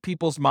blows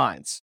people's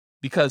minds,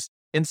 because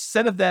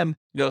instead of them,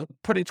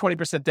 putting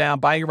 20% down,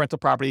 buying a rental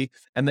property,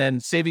 and then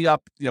saving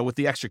up, with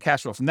the extra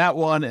cash flow from that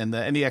one and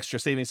any extra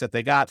savings that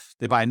they got,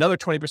 they buy another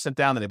 20%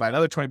 down, then they buy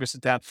another 20%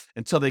 down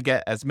until they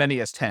get as many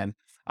as 10.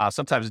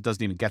 Sometimes it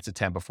doesn't even get to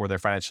 10 before they're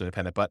financially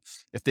independent. But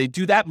if they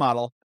do that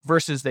model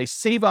versus they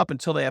save up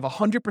until they have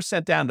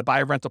 100% down to buy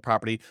a rental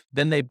property,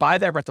 then they buy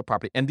that rental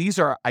property. And these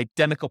are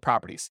identical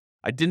properties.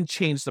 I didn't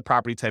change the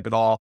property type at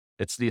all.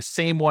 It's the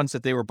same ones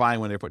that they were buying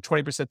when they put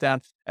 20%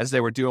 down as they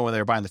were doing when they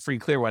were buying the free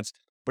and clear ones.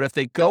 But if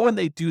they go and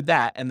they do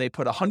that and they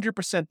put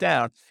 100%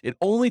 down, it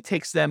only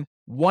takes them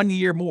 1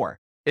 year more.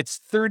 It's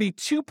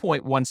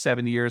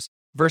 32.17 years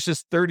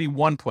versus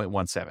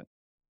 31.17,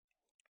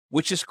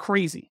 which is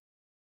crazy.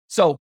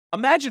 So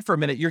imagine for a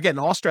minute, you're getting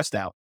all stressed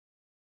out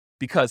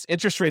because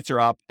interest rates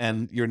are up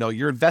and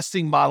your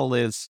investing model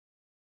is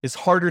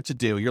harder to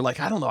do. You're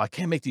like, I don't know, I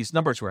can't make these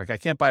numbers work. I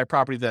can't buy a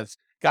property that's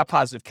got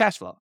positive cash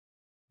flow.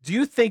 Do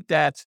you think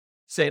that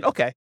saying,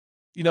 okay,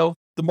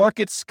 the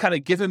market's kind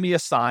of giving me a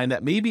sign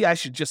that maybe I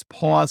should just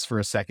pause for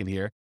a second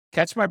here,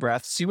 catch my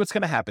breath, see what's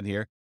going to happen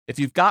here. If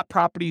you've got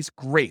properties,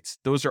 great.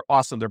 Those are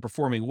awesome. They're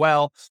performing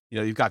well.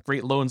 You've got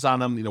great loans on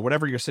them.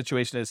 Whatever your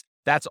situation is,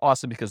 that's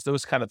awesome because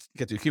those kind of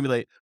get to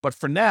accumulate. But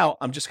for now,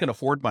 I'm just going to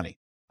hoard money.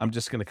 I'm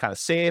just going to kind of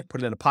save,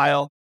 put it in a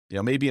pile,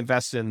 maybe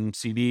invest in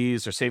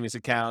CDs or savings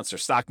accounts or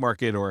stock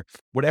market or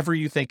whatever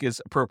you think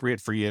is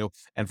appropriate for you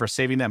and for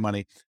saving that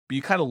money. But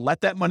you kind of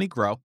let that money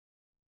grow,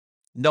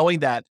 knowing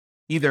that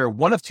either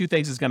one of two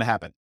things is going to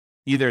happen.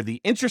 Either the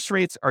interest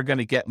rates are going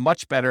to get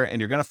much better and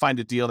you're going to find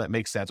a deal that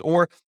makes sense,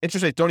 or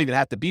interest rates don't even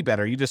have to be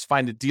better. You just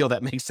find a deal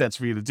that makes sense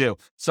for you to do.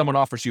 Someone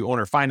offers you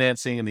owner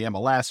financing in the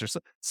MLS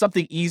or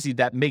something easy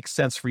that makes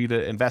sense for you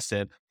to invest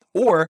in.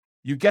 Or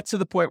you get to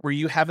the point where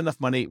you have enough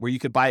money where you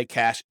could buy it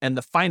cash and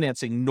the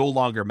financing no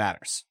longer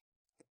matters.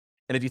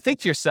 And if you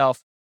think to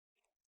yourself,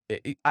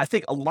 I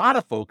think a lot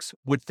of folks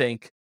would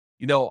think,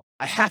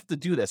 I have to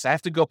do this. I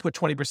have to go put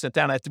 20%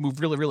 down. I have to move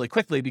really, really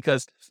quickly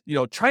because,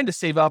 trying to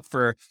save up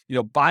for,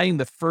 buying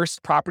the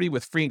first property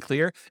with free and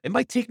clear, it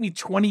might take me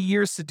 20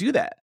 years to do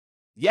that.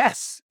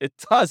 Yes, it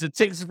does. It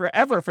takes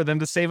forever for them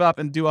to save up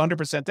and do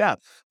 100% down.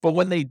 But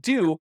when they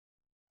do,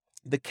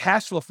 the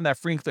cash flow from that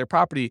free and clear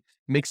property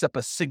makes up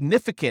a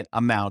significant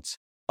amount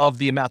of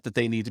the amount that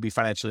they need to be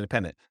financially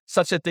independent,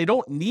 such that they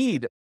don't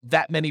need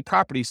that many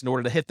properties in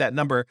order to hit that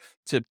number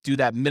to do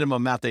that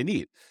minimum amount they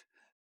need.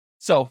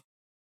 So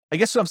I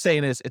guess what I'm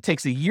saying is it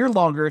takes a year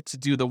longer to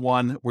do the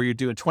one where you're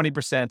doing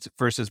 20%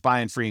 versus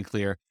buying free and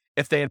clear.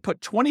 If they had put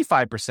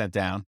 25%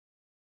 down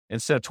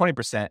instead of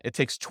 20%, it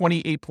takes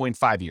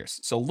 28.5 years.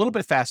 So a little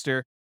bit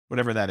faster,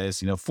 whatever that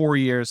is, 4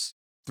 years,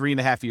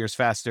 3.5 years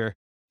faster.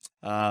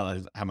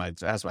 How's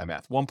my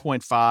math?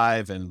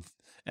 1.5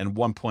 and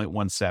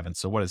 1.17.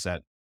 So what is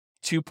that?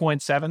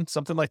 2.7,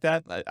 something like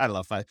that. I don't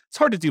know it's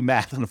hard to do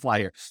math on the fly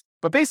here.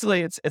 But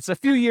basically, it's a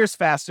few years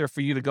faster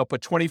for you to go put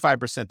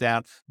 25%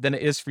 down than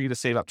it is for you to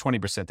save up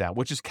 20% down,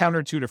 which is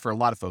counterintuitive for a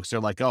lot of folks. They're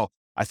like, oh,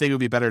 I think it would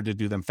be better to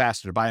do them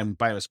faster, to buy them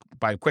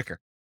quicker.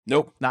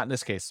 Nope, not in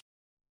this case.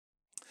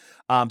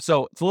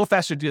 So it's a little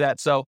faster to do that.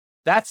 So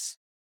that's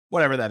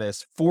whatever that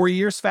is, 4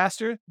 years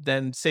faster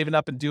than saving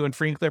up and doing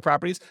free and clear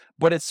properties,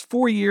 but it's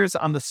 4 years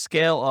on the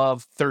scale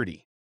of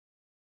 30.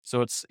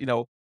 So it's,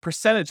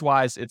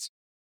 percentage-wise, it's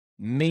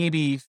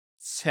maybe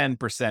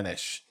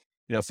 10%-ish.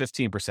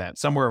 15%,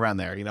 somewhere around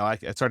there.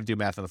 It's hard to do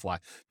math on the fly,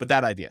 but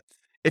that idea.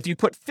 If you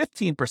put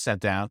 15%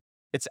 down,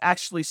 it's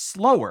actually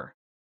slower.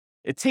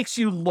 It takes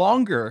you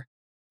longer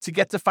to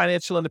get to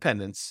financial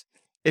independence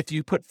if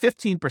you put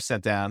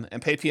 15% down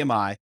and pay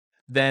PMI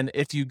than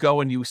if you go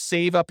and you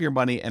save up your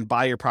money and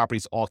buy your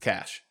properties all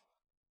cash.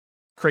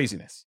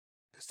 Craziness.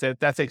 So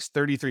that takes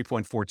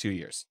 33.42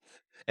 years.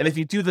 And if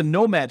you do the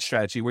nomad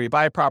strategy where you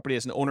buy a property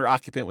as an owner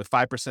occupant with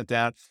 5%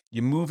 down,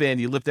 you move in,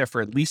 you live there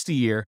for at least a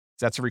year,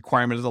 That's a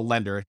requirement of the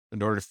lender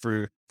in order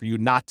for you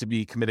not to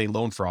be committing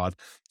loan fraud.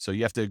 So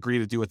you have to agree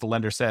to do what the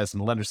lender says.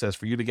 And the lender says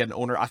for you to get an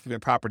owner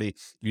occupant property,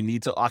 you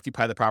need to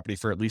occupy the property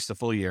for at least a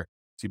full year.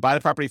 So you buy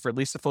the property for at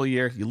least a full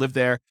year, you live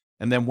there.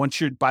 And then once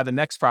you buy the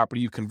next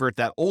property, you convert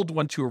that old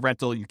one to a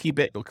rental, you keep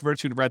it, you'll convert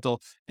it to a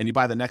rental, and you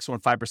buy the next one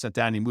 5%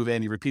 down, you move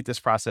in, you repeat this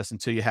process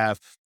until you have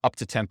up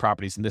to 10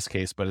 properties in this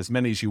case, but as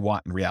many as you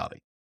want in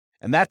reality.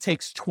 And that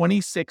takes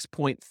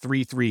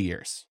 26.33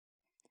 years.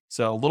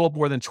 So a little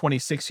more than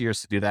 26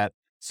 years to do that.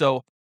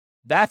 So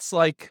that's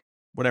like,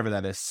 whatever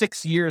that is,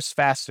 6 years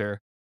faster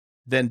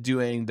than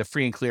doing the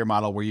free and clear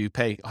model where you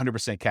pay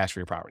 100% cash for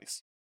your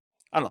properties.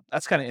 I don't know.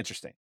 That's kind of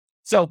interesting.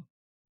 So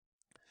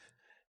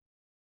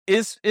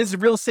is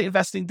real estate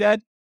investing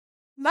dead?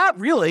 Not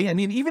really. I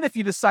mean, even if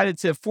you decided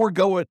to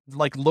forego it,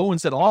 like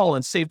loans at all,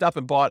 and saved up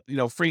and bought,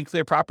 free and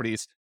clear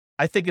properties,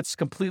 I think it's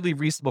completely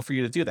reasonable for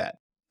you to do that.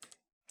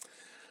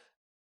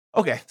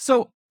 Okay.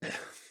 So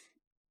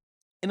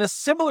in a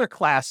similar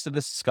class to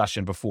this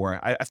discussion before,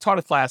 I've taught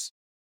a class.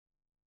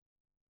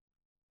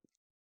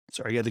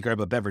 Sorry, I had to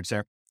grab a beverage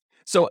there.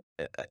 So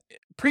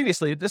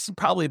previously, this is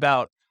probably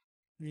about,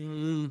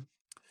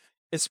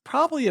 it's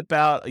probably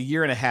about a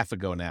year and a half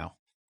ago now.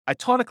 I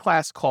taught a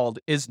class called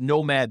 "Is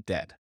Nomad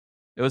Dead?"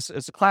 It was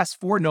a class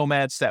for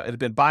nomads that had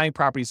been buying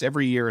properties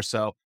every year or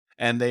so,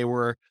 and they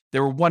were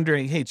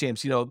wondering, hey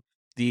James,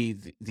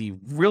 the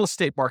real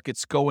estate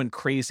market's going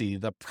crazy.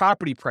 The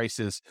property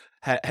prices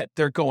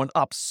they're going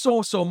up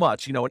so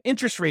much, and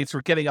interest rates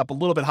were getting up a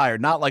little bit higher,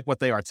 not like what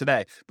they are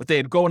today, but they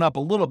had gone up a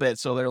little bit.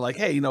 So they're like,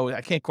 hey,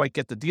 I can't quite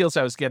get the deals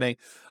I was getting,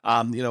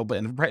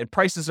 but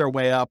prices are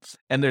way up,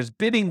 and there's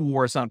bidding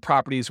wars on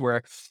properties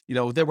where,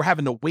 they were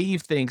having to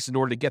waive things in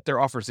order to get their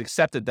offers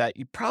accepted that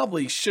you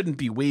probably shouldn't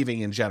be waiving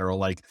in general,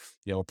 like,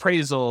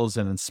 appraisals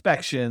and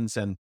inspections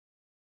and,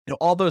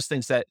 all those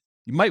things that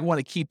you might want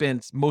to keep in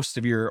most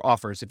of your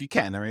offers if you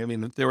can. I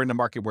mean, they were in a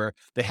market where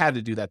they had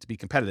to do that to be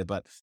competitive,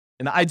 but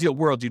in the ideal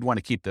world, you'd want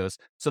to keep those.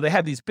 So they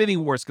had these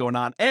bidding wars going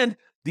on, and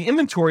the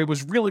inventory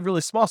was really,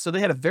 really small. So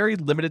they had a very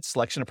limited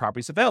selection of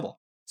properties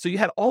available. So you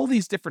had all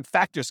these different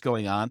factors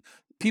going on.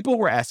 People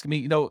were asking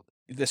me,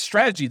 the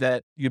strategy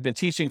that you've been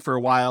teaching for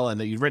a while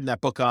and that you've written that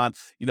book on,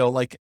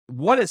 like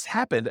what has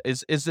happened?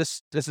 Is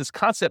this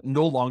concept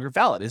no longer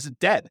valid? Is it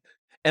dead?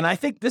 And I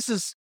think this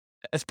is,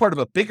 as part of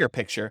a bigger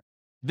picture,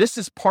 this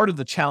is part of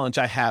the challenge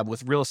I have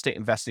with real estate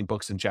investing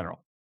books in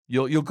general.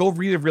 You'll go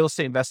read a real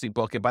estate investing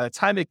book, and by the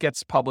time it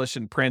gets published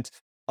in print,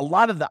 a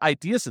lot of the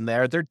ideas in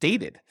there, they're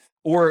dated.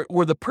 Or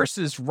the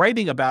person is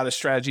writing about a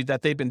strategy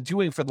that they've been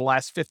doing for the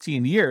last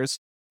 15 years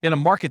in a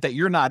market that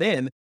you're not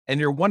in,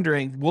 and you're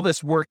wondering, will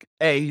this work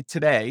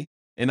today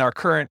in our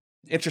current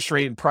interest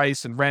rate and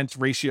price and rent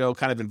ratio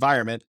kind of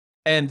environment?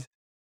 And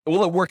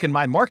will it work in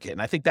my market?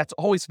 And I think that's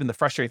always been the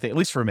frustrating thing, at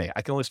least for me.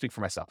 I can only speak for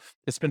myself.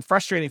 It's been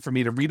frustrating for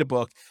me to read a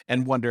book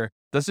and wonder,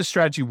 does this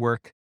strategy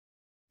work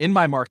in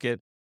my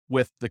market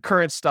with the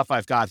current stuff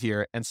I've got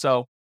here? And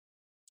so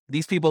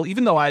these people,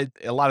 even though a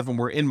lot of them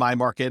were in my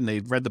market and they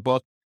read the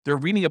book, they're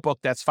reading a book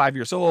that's 5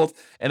 years old,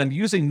 and I'm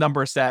using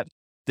numbers that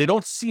they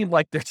don't seem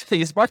like they're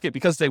today's market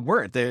because they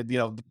weren't.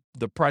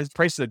 The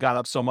prices had gone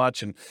up so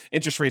much, and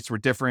interest rates were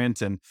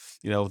different, and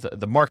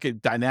the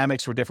market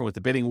dynamics were different with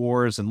the bidding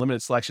wars and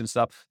limited selection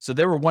stuff. So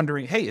they were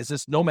wondering, hey, is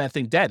this nomad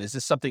thing dead? Is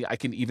this something I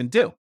can even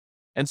do?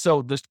 And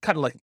so there's kind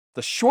of like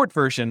the short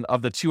version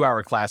of the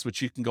 2-hour class,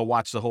 which you can go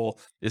watch the whole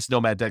 "Is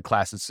Nomad Dead?"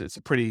 class. It's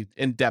a pretty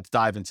in-depth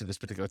dive into this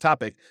particular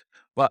topic.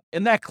 But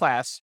in that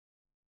class,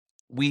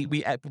 we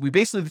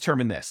basically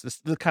determined this.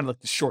 This is kind of like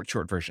the short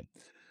version.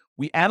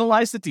 We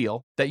analyze the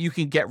deal that you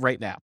can get right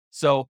now.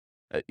 So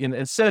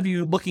instead of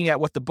you looking at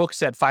what the book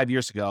said 5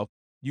 years ago,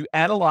 you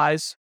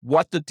analyze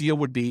what the deal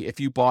would be if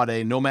you bought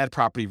a nomad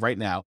property right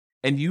now,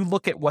 and you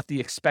look at what the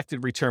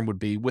expected return would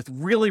be with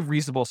really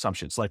reasonable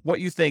assumptions, like what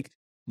you think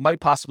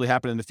might possibly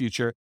happen in the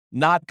future,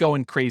 not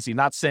going crazy,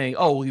 not saying,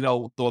 oh,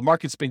 the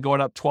market's been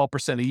going up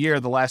 12% a year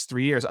the last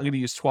 3 years, I'm going to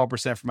use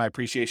 12% for my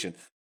appreciation.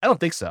 I don't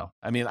think so.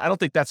 I mean, I don't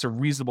think that's a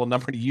reasonable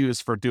number to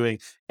use for doing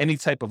any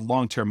type of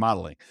long-term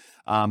modeling.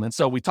 And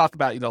so we talk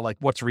about, like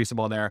what's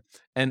reasonable in there,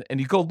 and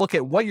you go look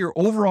at what your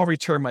overall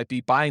return might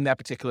be buying that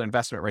particular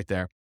investment right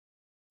there.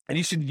 And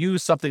you should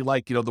use something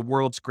like, the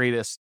world's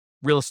greatest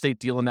real estate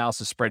deal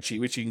analysis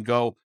spreadsheet, which you can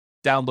go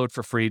download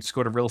for free. Just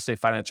go to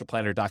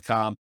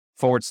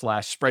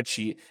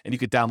realestatefinancialplanner.com/spreadsheet, and you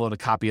could download a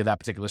copy of that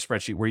particular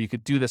spreadsheet where you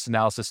could do this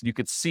analysis, and you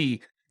could see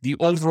the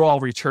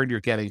overall return you're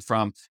getting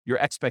from your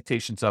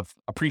expectations of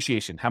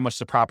appreciation, how much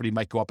the property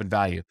might go up in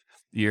value,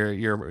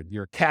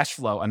 your cash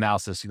flow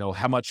analysis,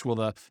 how much will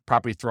the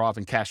property throw off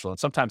in cash flow? And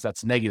sometimes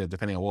that's negative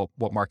depending on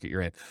what market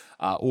you're in,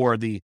 or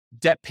the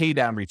debt pay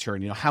down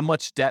return. How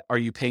much debt are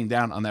you paying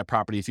down on that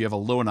property if you have a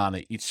loan on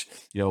it each,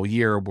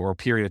 year or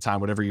period of time,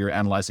 whatever you're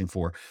analyzing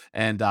for.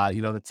 And,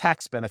 the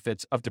tax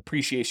benefits of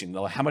depreciation,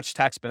 how much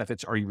tax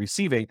benefits are you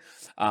receiving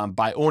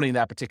by owning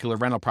that particular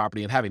rental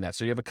property and having that?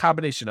 So you have a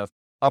combination of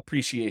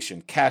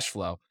appreciation, cash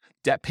flow,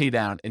 debt pay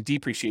down, and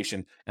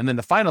depreciation. And then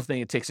the final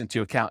thing it takes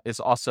into account is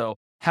also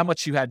how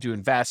much you had to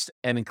invest,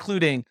 and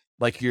including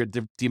like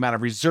the amount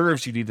of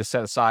reserves you need to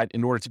set aside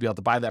in order to be able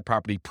to buy that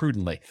property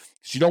prudently.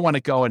 Because you don't want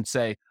to go and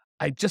say,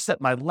 I just set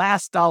my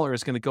last dollar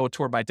is going to go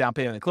toward my down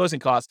payment and closing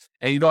costs,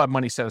 and you don't have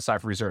money set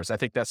aside for reserves. I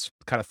think that's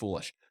kind of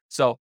foolish.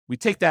 So we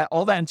take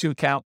all that into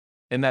account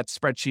in that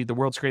spreadsheet, the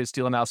world's greatest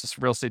deal analysis,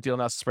 real estate deal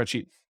analysis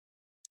spreadsheet.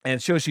 And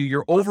it shows you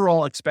your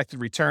overall expected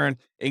return,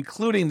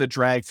 including the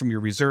drag from your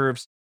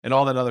reserves and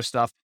all that other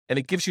stuff. And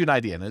it gives you an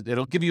idea, and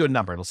it'll give you a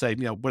number. It'll say,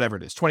 whatever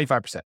it is,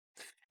 25%.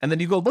 And then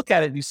you go look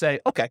at it and you say,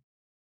 okay,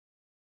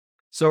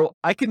 so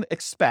I can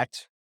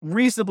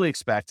reasonably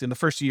expect in the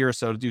first year or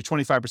so to do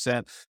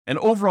 25%. And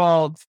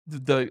overall,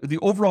 the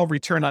overall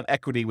return on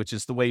equity, which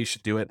is the way you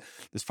should do it,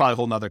 there's probably a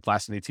whole nother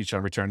class and they teach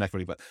on return on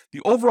equity, but the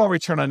overall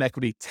return on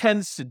equity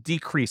tends to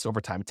decrease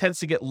over time. It tends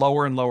to get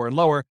lower and lower and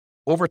lower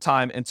over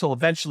time until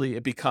eventually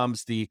it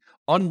becomes the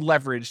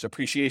unleveraged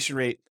appreciation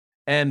rate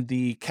and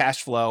the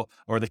cash flow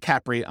or the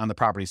cap rate on the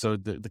property. So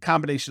the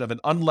combination of an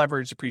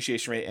unleveraged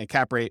appreciation rate and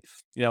cap rate,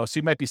 so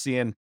you might be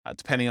seeing,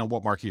 depending on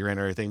what market you're in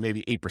or everything,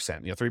 maybe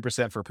 8%,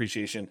 3% for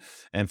appreciation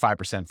and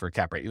 5% for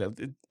cap rate.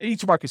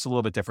 Each market's a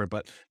little bit different,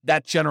 but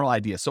that general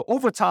idea. So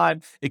over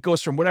time, it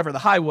goes from whatever the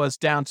high was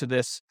down to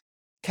this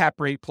cap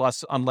rate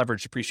plus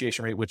unleveraged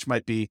appreciation rate, which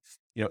might be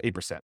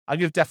 8%. I'll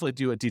definitely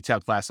do a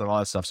detailed class on all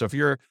that stuff. So if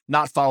you're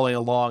not following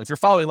along,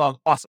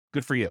 awesome,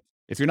 good for you.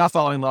 If you're not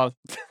following along,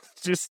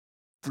 just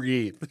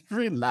breathe,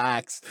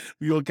 relax.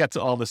 We will get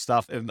to all this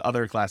stuff in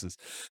other classes.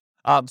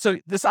 So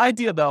this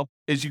idea though,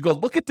 is you go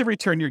look at the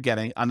return you're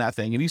getting on that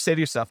thing and you say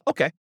to yourself,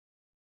 okay,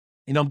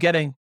 I'm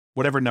getting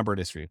whatever number it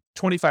is for you,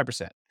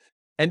 25%.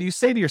 And you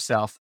say to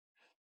yourself,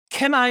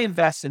 can I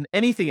invest in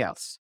anything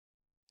else?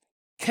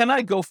 Can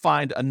I go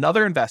find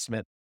another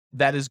investment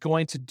that is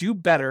going to do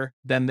better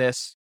than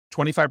this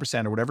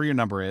 25% or whatever your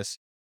number is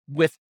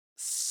with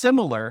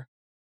similar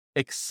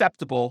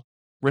acceptable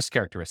risk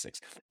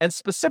characteristics? And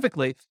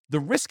specifically,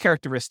 the risk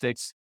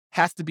characteristics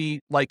have to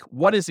be like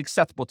what is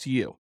acceptable to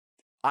you.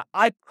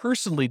 I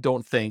personally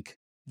don't think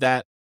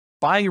that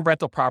buying a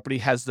rental property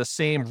has the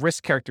same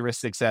risk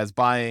characteristics as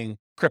buying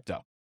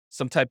crypto,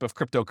 some type of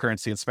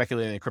cryptocurrency and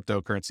speculating in a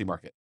cryptocurrency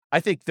market.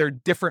 I think they're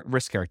different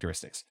risk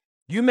characteristics.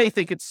 You may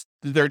think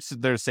they're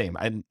the same,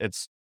 and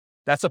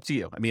that's up to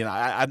you. I mean,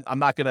 I'm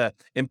not going to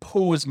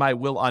impose my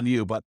will on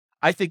you, but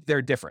I think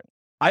they're different.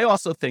 I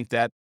also think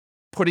that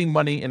putting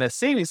money in a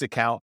savings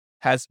account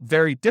has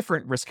very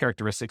different risk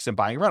characteristics than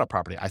buying a rental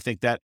property. I think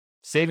that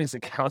savings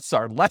accounts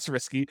are less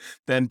risky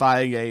than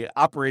buying a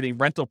operating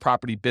rental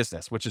property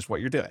business, which is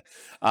what you're doing.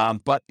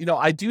 But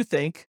I do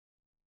think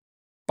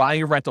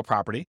buying a rental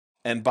property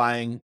and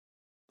buying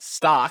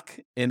stock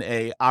in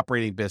a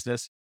operating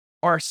business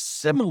are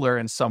similar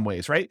in some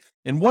ways, right?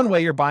 In one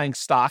way, you're buying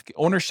stock,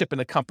 ownership in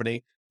a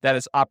company that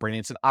is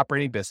operating. It's an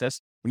operating business.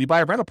 When you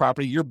buy a rental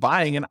property, you're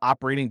buying an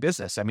operating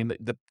business. I mean,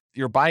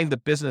 you're buying the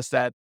business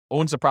that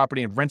owns the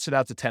property and rents it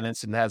out to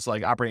tenants and has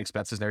like operating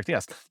expenses and everything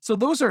else. So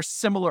those are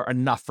similar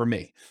enough for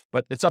me,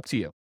 but it's up to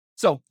you.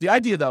 So the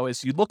idea though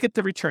is you look at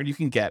the return you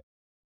can get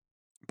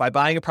by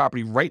buying a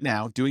property right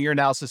now, doing your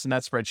analysis in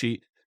that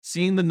spreadsheet,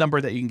 seeing the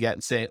number that you can get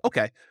and saying,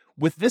 okay,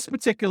 with this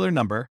particular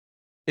number,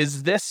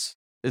 is this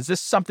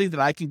something that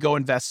I can go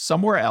invest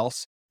somewhere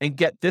else and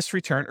get this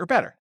return or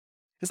better?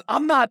 Because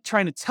I'm not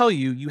trying to tell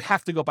you, you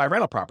have to go buy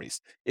rental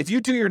properties. If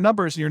you do your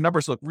numbers and your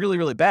numbers look really,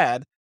 really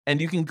bad, and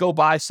you can go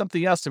buy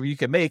something else where you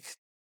can make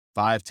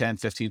 5, 10,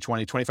 15,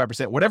 20,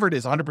 25%, whatever it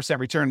is, 100%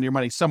 return on your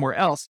money somewhere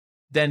else,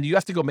 then you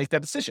have to go make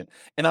that decision.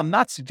 And I'm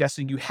not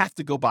suggesting you have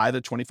to go buy the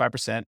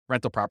 25%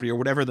 rental property or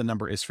whatever the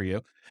number is for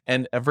you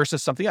and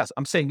versus something else.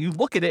 I'm saying you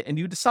look at it and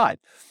you decide.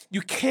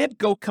 You can't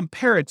go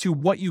compare it to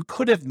what you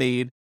could have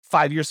made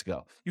 5 years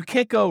ago. You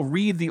can't go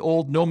read the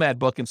old Nomad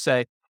book and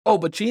say, oh,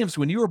 but James,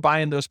 when you were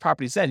buying those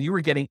properties then, you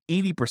were getting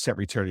 80%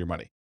 return on your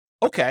money.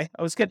 Okay,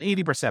 I was getting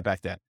 80%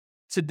 back then.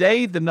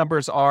 Today, the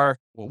numbers are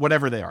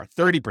whatever they are,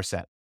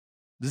 30%.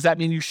 Does that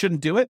mean you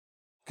shouldn't do it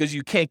because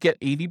you can't get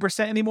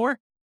 80% anymore?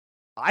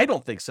 I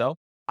don't think so.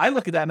 I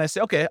look at that and I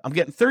say, okay, I'm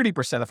getting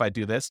 30% if I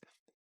do this.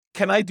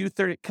 Can I do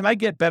 30? Can I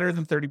get better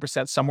than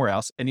 30% somewhere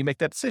else? And you make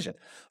that decision.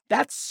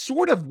 That's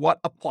sort of what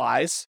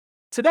applies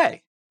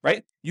today,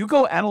 right? You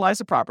go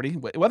analyze a property,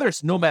 whether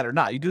it's Nomad or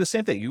not, you do the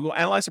same thing. You go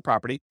analyze a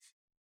property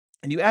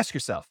and you ask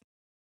yourself,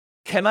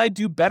 can I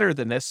do better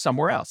than this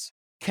somewhere else?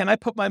 Can I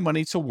put my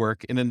money to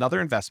work in another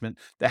investment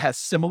that has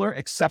similar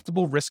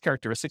acceptable risk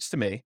characteristics to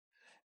me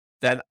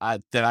that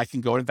I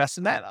can go invest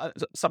in that,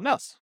 something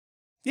else?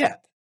 Yeah.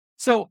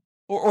 So,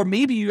 or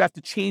maybe you have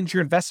to change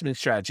your investment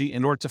strategy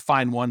in order to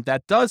find one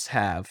that does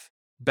have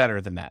better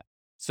than that.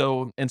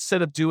 So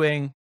instead of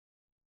doing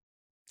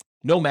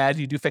Nomad,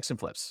 you do fix and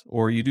flips,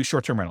 or you do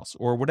short-term rentals,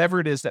 or whatever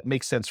it is that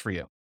makes sense for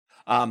you.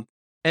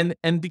 And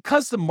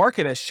because the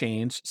market has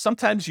changed,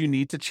 sometimes you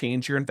need to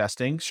change your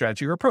investing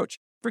strategy or approach.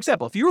 For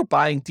example, if you were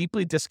buying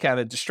deeply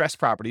discounted distressed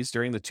properties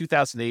during the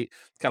 2008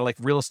 kind of like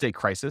real estate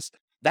crisis,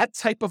 that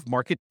type of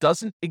market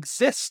doesn't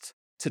exist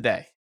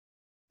today.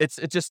 It's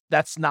just,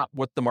 that's not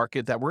what the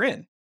market that we're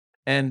in.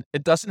 And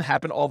it doesn't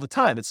happen all the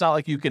time. It's not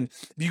like if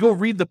you go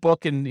read the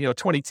book in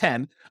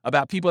 2010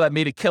 about people that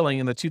made a killing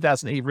in the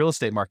 2008 real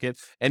estate market,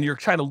 and you're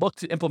trying to look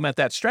to implement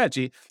that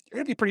strategy, you're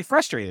going to be pretty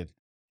frustrated.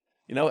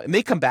 It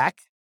may come back,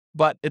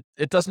 but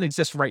it doesn't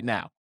exist right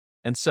now.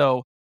 And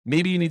so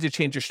maybe you need to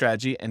change your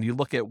strategy and you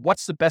look at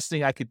what's the best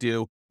thing I could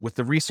do with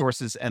the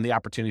resources and the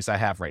opportunities I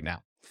have right now.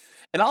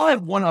 And I'll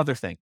add one other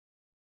thing.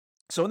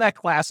 So in that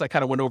class, I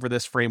kind of went over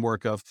this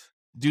framework of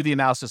do the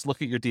analysis,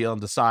 look at your deal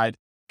and decide,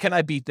 can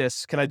I beat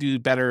this? Can I do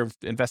better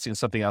investing in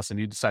something else? And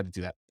you decide to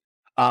do that.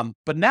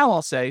 But now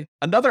I'll say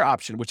another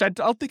option, which I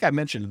don't think I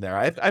mentioned in there.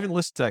 I haven't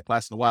listened to that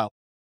class in a while,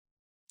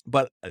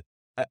 but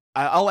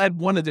I'll add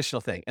one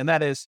additional thing, and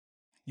that is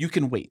you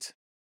can wait.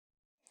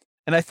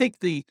 And I think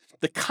the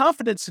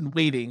confidence in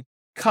waiting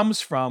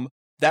comes from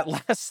that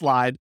last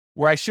slide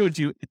where I showed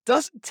you it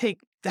doesn't take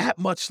that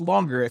much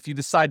longer if you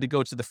decide to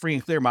go to the free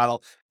and clear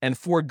model and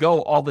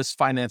forego all this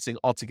financing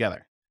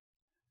altogether.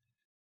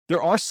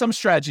 There are some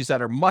strategies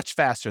that are much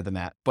faster than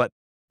that, but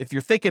if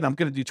you're thinking I'm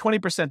going to do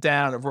 20%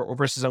 down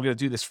versus I'm going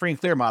to do this free and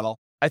clear model,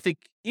 I think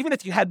even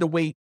if you had to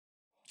wait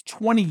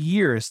 20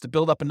 years to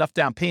build up enough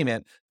down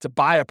payment to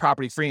buy a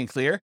property free and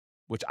clear,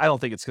 which I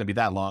don't think it's going to be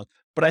that long,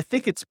 but I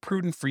think it's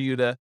prudent for you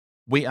to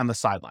wait on the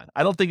sideline.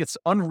 I don't think it's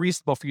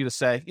unreasonable for you to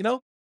say,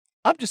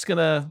 I'm just going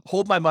to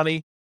hold my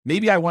money.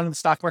 Maybe I want it in the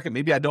stock market.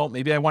 Maybe I don't.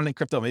 Maybe I want it in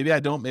crypto. Maybe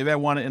I don't. Maybe I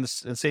want it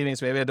in savings.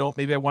 Maybe I don't.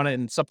 Maybe I want it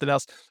in something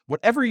else.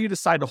 Whatever you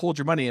decide to hold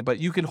your money in, but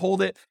you can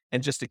hold it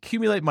and just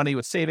accumulate money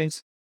with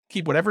savings,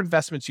 keep whatever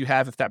investments you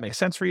have, if that makes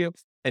sense for you,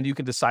 and you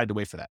can decide to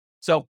wait for that.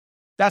 So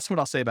that's what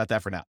I'll say about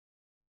that for now.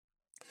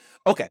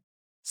 Okay.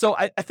 So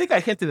I think I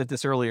hinted at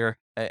this earlier,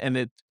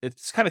 and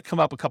it's kind of come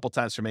up a couple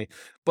times for me,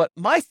 but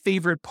my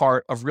favorite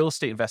part of real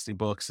estate investing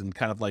books and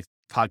kind of like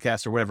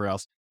podcasts or whatever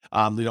else,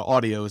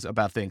 audios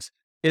about things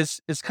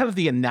is kind of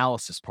the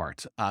analysis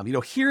part.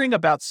 Hearing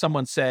about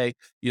someone say,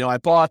 I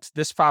bought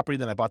this property,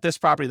 then I bought this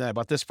property, then I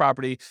bought this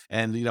property.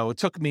 And, it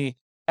took me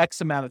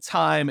X amount of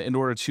time in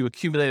order to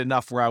accumulate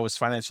enough where I was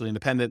financially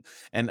independent.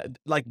 And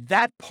like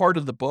that part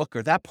of the book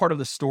or that part of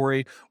the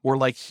story, or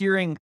like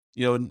hearing,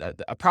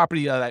 a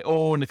property that I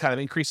own kind of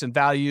increase in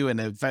value and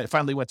it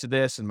finally went to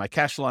this and my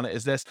cash flow on it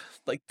is this,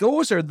 like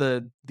those are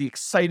the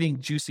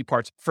exciting, juicy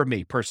parts for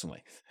me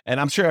personally. And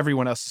I'm sure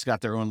everyone else has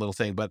got their own little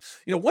thing, but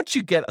once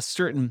you get a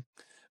certain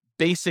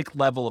basic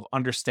level of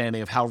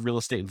understanding of how real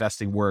estate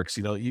investing works,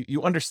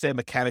 you understand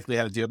mechanically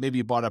how to do it. Maybe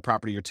you bought a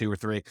property or two or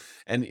three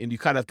and you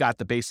kind of got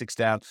the basics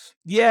down.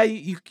 Yeah,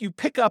 you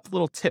pick up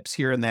little tips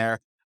here and there,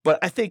 but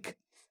I think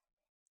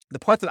the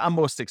part that I'm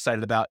most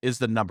excited about is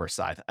the number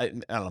side. I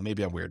don't know,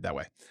 maybe I'm weird that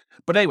way.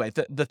 But anyway,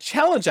 the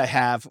challenge I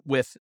have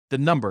with the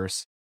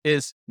numbers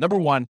is, number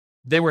one,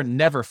 they were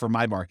never for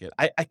my market.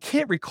 I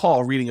can't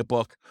recall reading a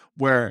book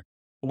where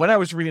when I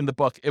was reading the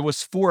book, it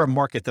was for a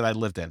market that I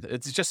lived in.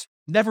 It's just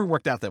never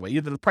worked out that way.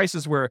 Either the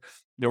prices were,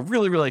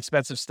 really, really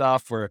expensive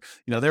stuff, or,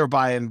 they were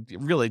buying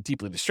really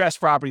deeply distressed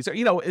properties, or,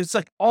 it's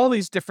like all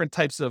these different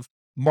types of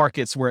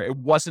markets where it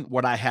wasn't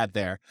what I had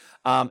there.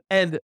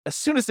 And as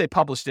soon as they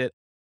published it,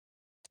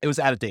 it was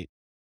out of date.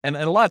 And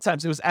a lot of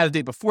times it was out of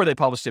date before they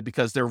published it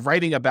because they're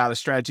writing about a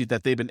strategy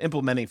that they've been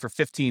implementing for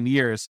 15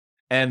 years.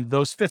 And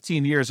those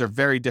 15 years are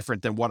very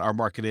different than what our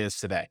market is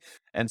today.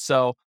 And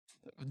so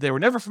they were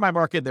never for my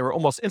market. They were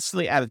almost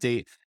instantly out of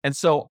date. And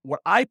so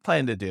what I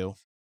plan to do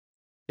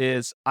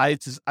is I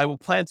will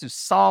plan to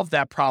solve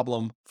that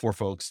problem for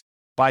folks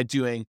by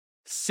doing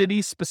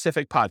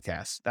city-specific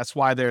podcasts. That's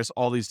why there's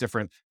all these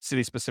different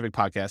city-specific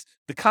podcasts.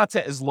 The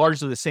content is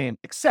largely the same,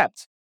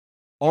 except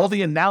all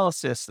the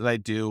analysis that I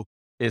do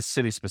is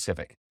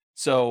city-specific.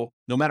 So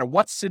no matter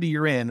what city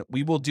you're in,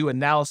 we will do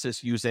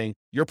analysis using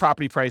your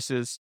property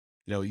prices,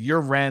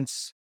 your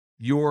rents,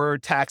 your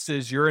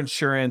taxes, your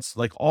insurance,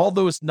 like all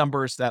those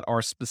numbers that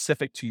are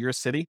specific to your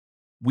city.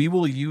 We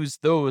will use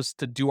those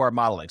to do our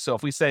modeling. So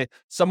if we say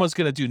someone's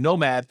going to do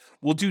Nomad,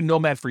 we'll do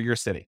Nomad for your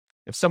city.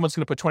 If someone's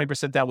going to put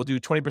 20% down, we'll do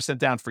 20%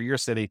 down for your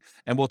city,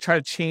 and we'll try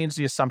to change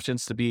the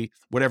assumptions to be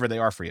whatever they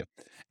are for you.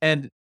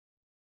 And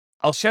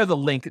I'll share the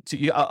link to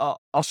you.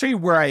 I'll show you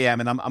where I am,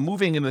 and I'm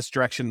moving in this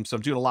direction. So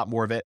I'm doing a lot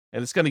more of it,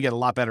 and it's going to get a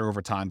lot better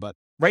over time. But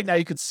right now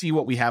you can see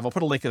what we have. I'll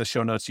put a link in the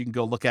show notes. You can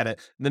go look at it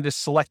and then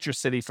just select your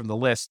city from the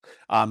list.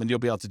 And you'll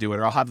be able to do it,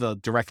 or I'll have the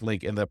direct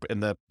link in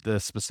the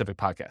specific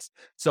podcast.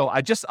 So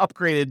I just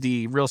upgraded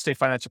the Real Estate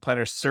Financial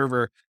Planner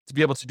server to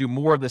be able to do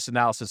more of this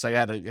analysis. I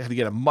had to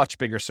get a much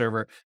bigger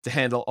server to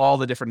handle all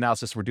the different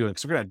analysis we're doing.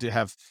 So we're going to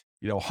have,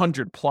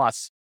 100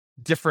 plus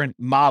different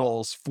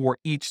models for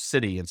each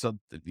city. And so,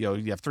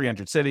 you have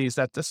 300 cities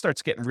that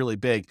starts getting really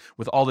big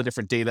with all the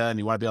different data, and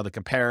you want to be able to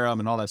compare them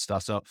and all that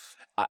stuff. So,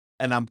 I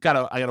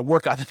got to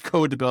work on the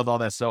code to build all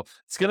that. So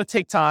it's going to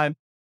take time.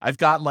 I've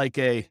got like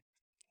a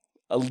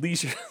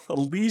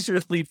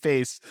leisurely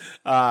pace,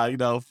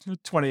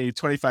 20,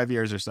 25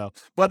 years or so,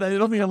 but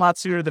it'll be a lot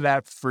sooner than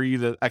that for you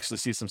to actually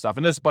see some stuff.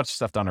 And there's a bunch of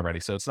stuff done already.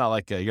 So it's not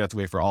like you have to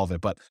wait for all of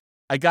it, but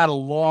I got a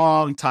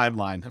long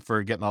timeline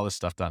for getting all this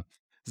stuff done.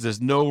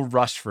 There's no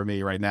rush for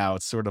me right now.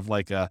 It's sort of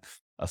like a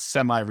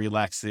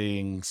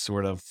semi-relaxing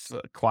sort of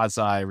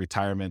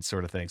quasi-retirement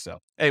sort of thing. So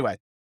anyway,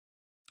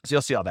 so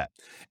you'll see all that.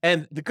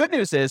 And the good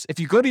news is if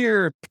you go to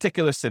your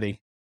particular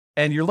city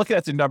and you're looking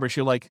at the numbers,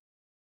 you're like,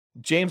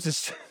 James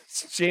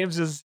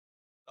is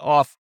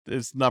off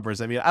his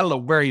numbers. I mean, I don't know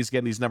where he's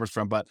getting these numbers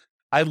from, but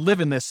I live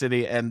in this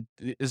city and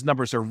his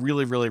numbers are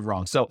really, really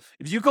wrong. So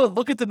if you go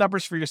look at the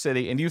numbers for your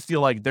city and you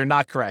feel like they're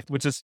not correct,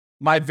 which is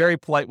my very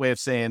polite way of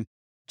saying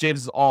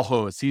James is all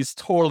hose. He's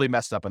totally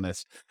messed up on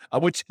this,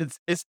 which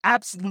is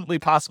absolutely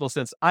possible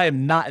since I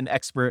am not an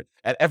expert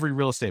at every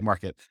real estate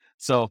market.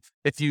 So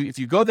if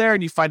you go there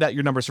and you find out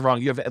your numbers are wrong,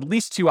 you have at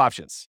least two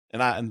options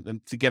and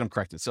to get them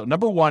corrected. So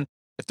number one,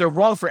 if they're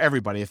wrong for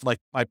everybody, if like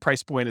my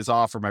price point is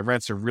off or my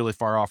rents are really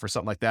far off or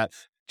something like that,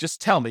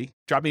 just tell me,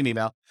 drop me an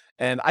email,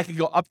 and I can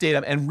go update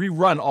them and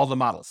rerun all the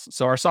models.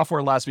 So our software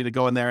allows me to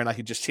go in there and I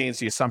can just change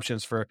the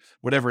assumptions for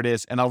whatever it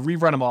is, and I'll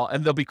rerun them all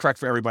and they'll be correct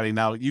for everybody.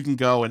 Now you can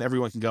go and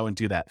everyone can go and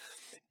do that.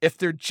 If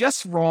they're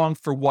just wrong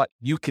for what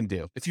you can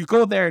do, if you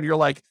go there and you're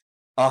like,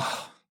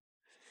 oh,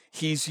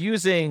 he's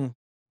using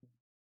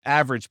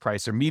average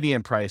price or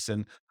median price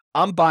and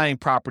I'm buying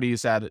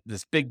properties at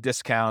this big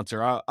discount,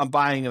 or I'm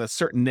buying in a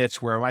certain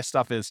niche where my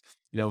stuff is,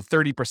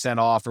 30%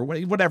 off or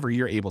whatever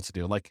you're able to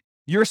do. Like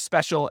you're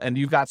special and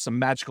you've got some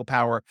magical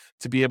power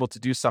to be able to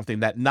do something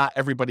that not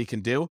everybody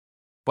can do.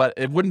 But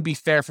it wouldn't be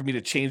fair for me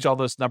to change all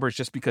those numbers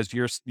just because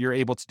you're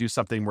able to do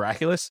something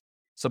miraculous,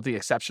 something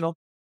exceptional.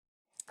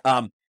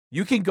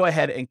 You can go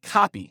ahead and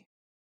copy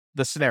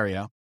the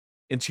scenario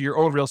into your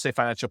own real estate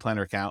financial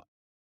planner account.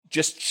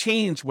 Just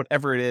change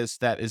whatever it is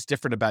that is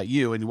different about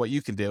you and what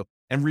you can do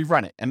and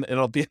rerun it. And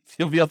you'll be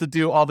able to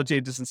do all the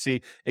changes and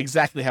see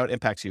exactly how it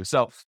impacts you.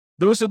 So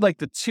those are like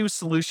the two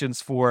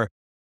solutions for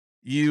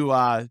you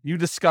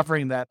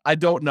discovering that I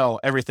don't know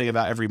everything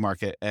about every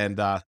market, and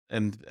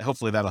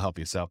hopefully that'll help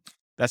you. So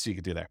that's what you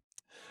can do there.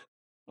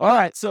 All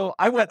right. So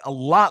I went a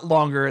lot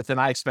longer than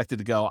I expected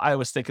to go. I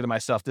was thinking to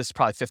myself, this is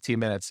probably 15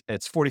 minutes.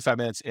 It's 45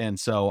 minutes in.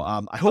 So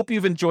I hope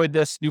you've enjoyed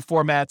this new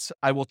formats.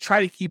 I will try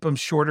to keep them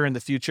shorter in the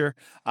future.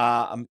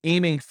 I'm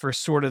aiming for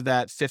sort of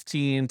that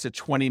 15 to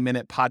 20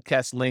 minute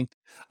podcast length.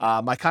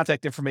 My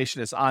contact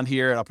information is on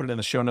here, and I'll put it in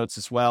the show notes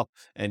as well.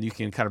 And you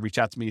can kind of reach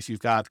out to me if you've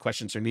got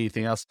questions or need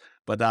anything else.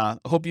 But I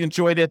hope you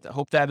enjoyed it. I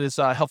hope that is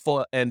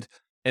helpful and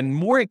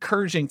more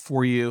encouraging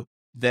for you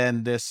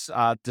than this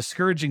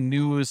discouraging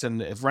news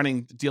and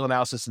running deal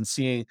analysis and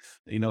seeing,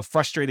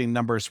 frustrating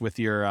numbers with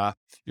your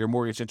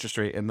mortgage interest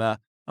rate. And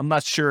I'm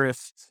not sure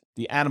if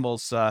the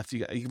animals, if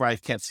you probably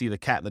can't see the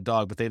cat and the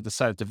dog, but they've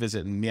decided to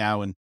visit and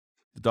meow, and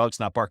the dog's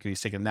not barking, he's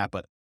taking a nap,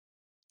 but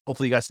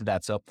hopefully you guys did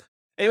that. So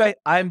anyway,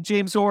 I'm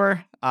James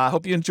Orr.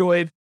 Hope you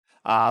enjoyed.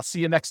 I'll see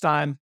you next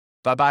time.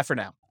 Bye-bye for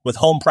now. With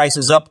home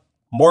prices up,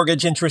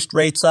 mortgage interest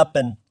rates up,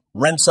 and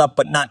rents up,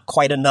 but not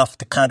quite enough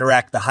to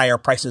counteract the higher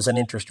prices and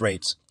interest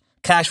rates,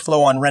 cash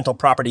flow on rental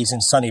properties in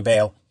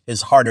Sunnyvale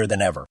is harder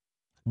than ever.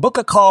 Book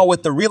a call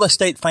with the Real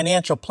Estate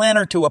Financial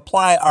Planner to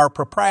apply our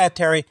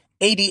proprietary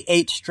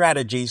 88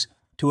 strategies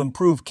to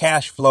improve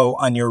cash flow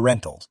on your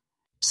rentals.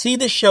 See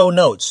the show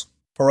notes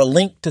for a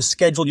link to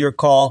schedule your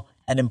call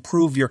and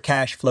improve your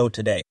cash flow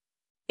today.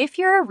 If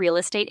you're a real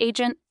estate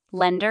agent,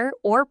 lender,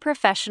 or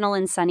professional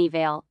in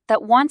Sunnyvale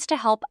that wants to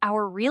help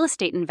our real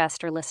estate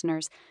investor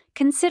listeners,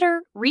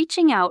 consider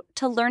reaching out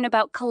to learn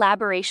about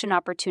collaboration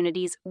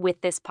opportunities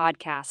with this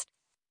podcast.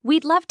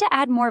 We'd love to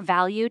add more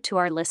value to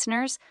our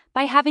listeners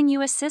by having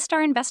you assist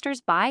our investors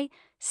buy,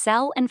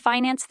 sell, and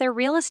finance their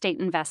real estate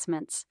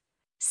investments.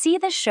 See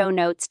the show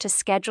notes to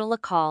schedule a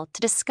call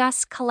to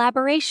discuss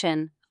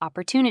collaboration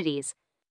opportunities.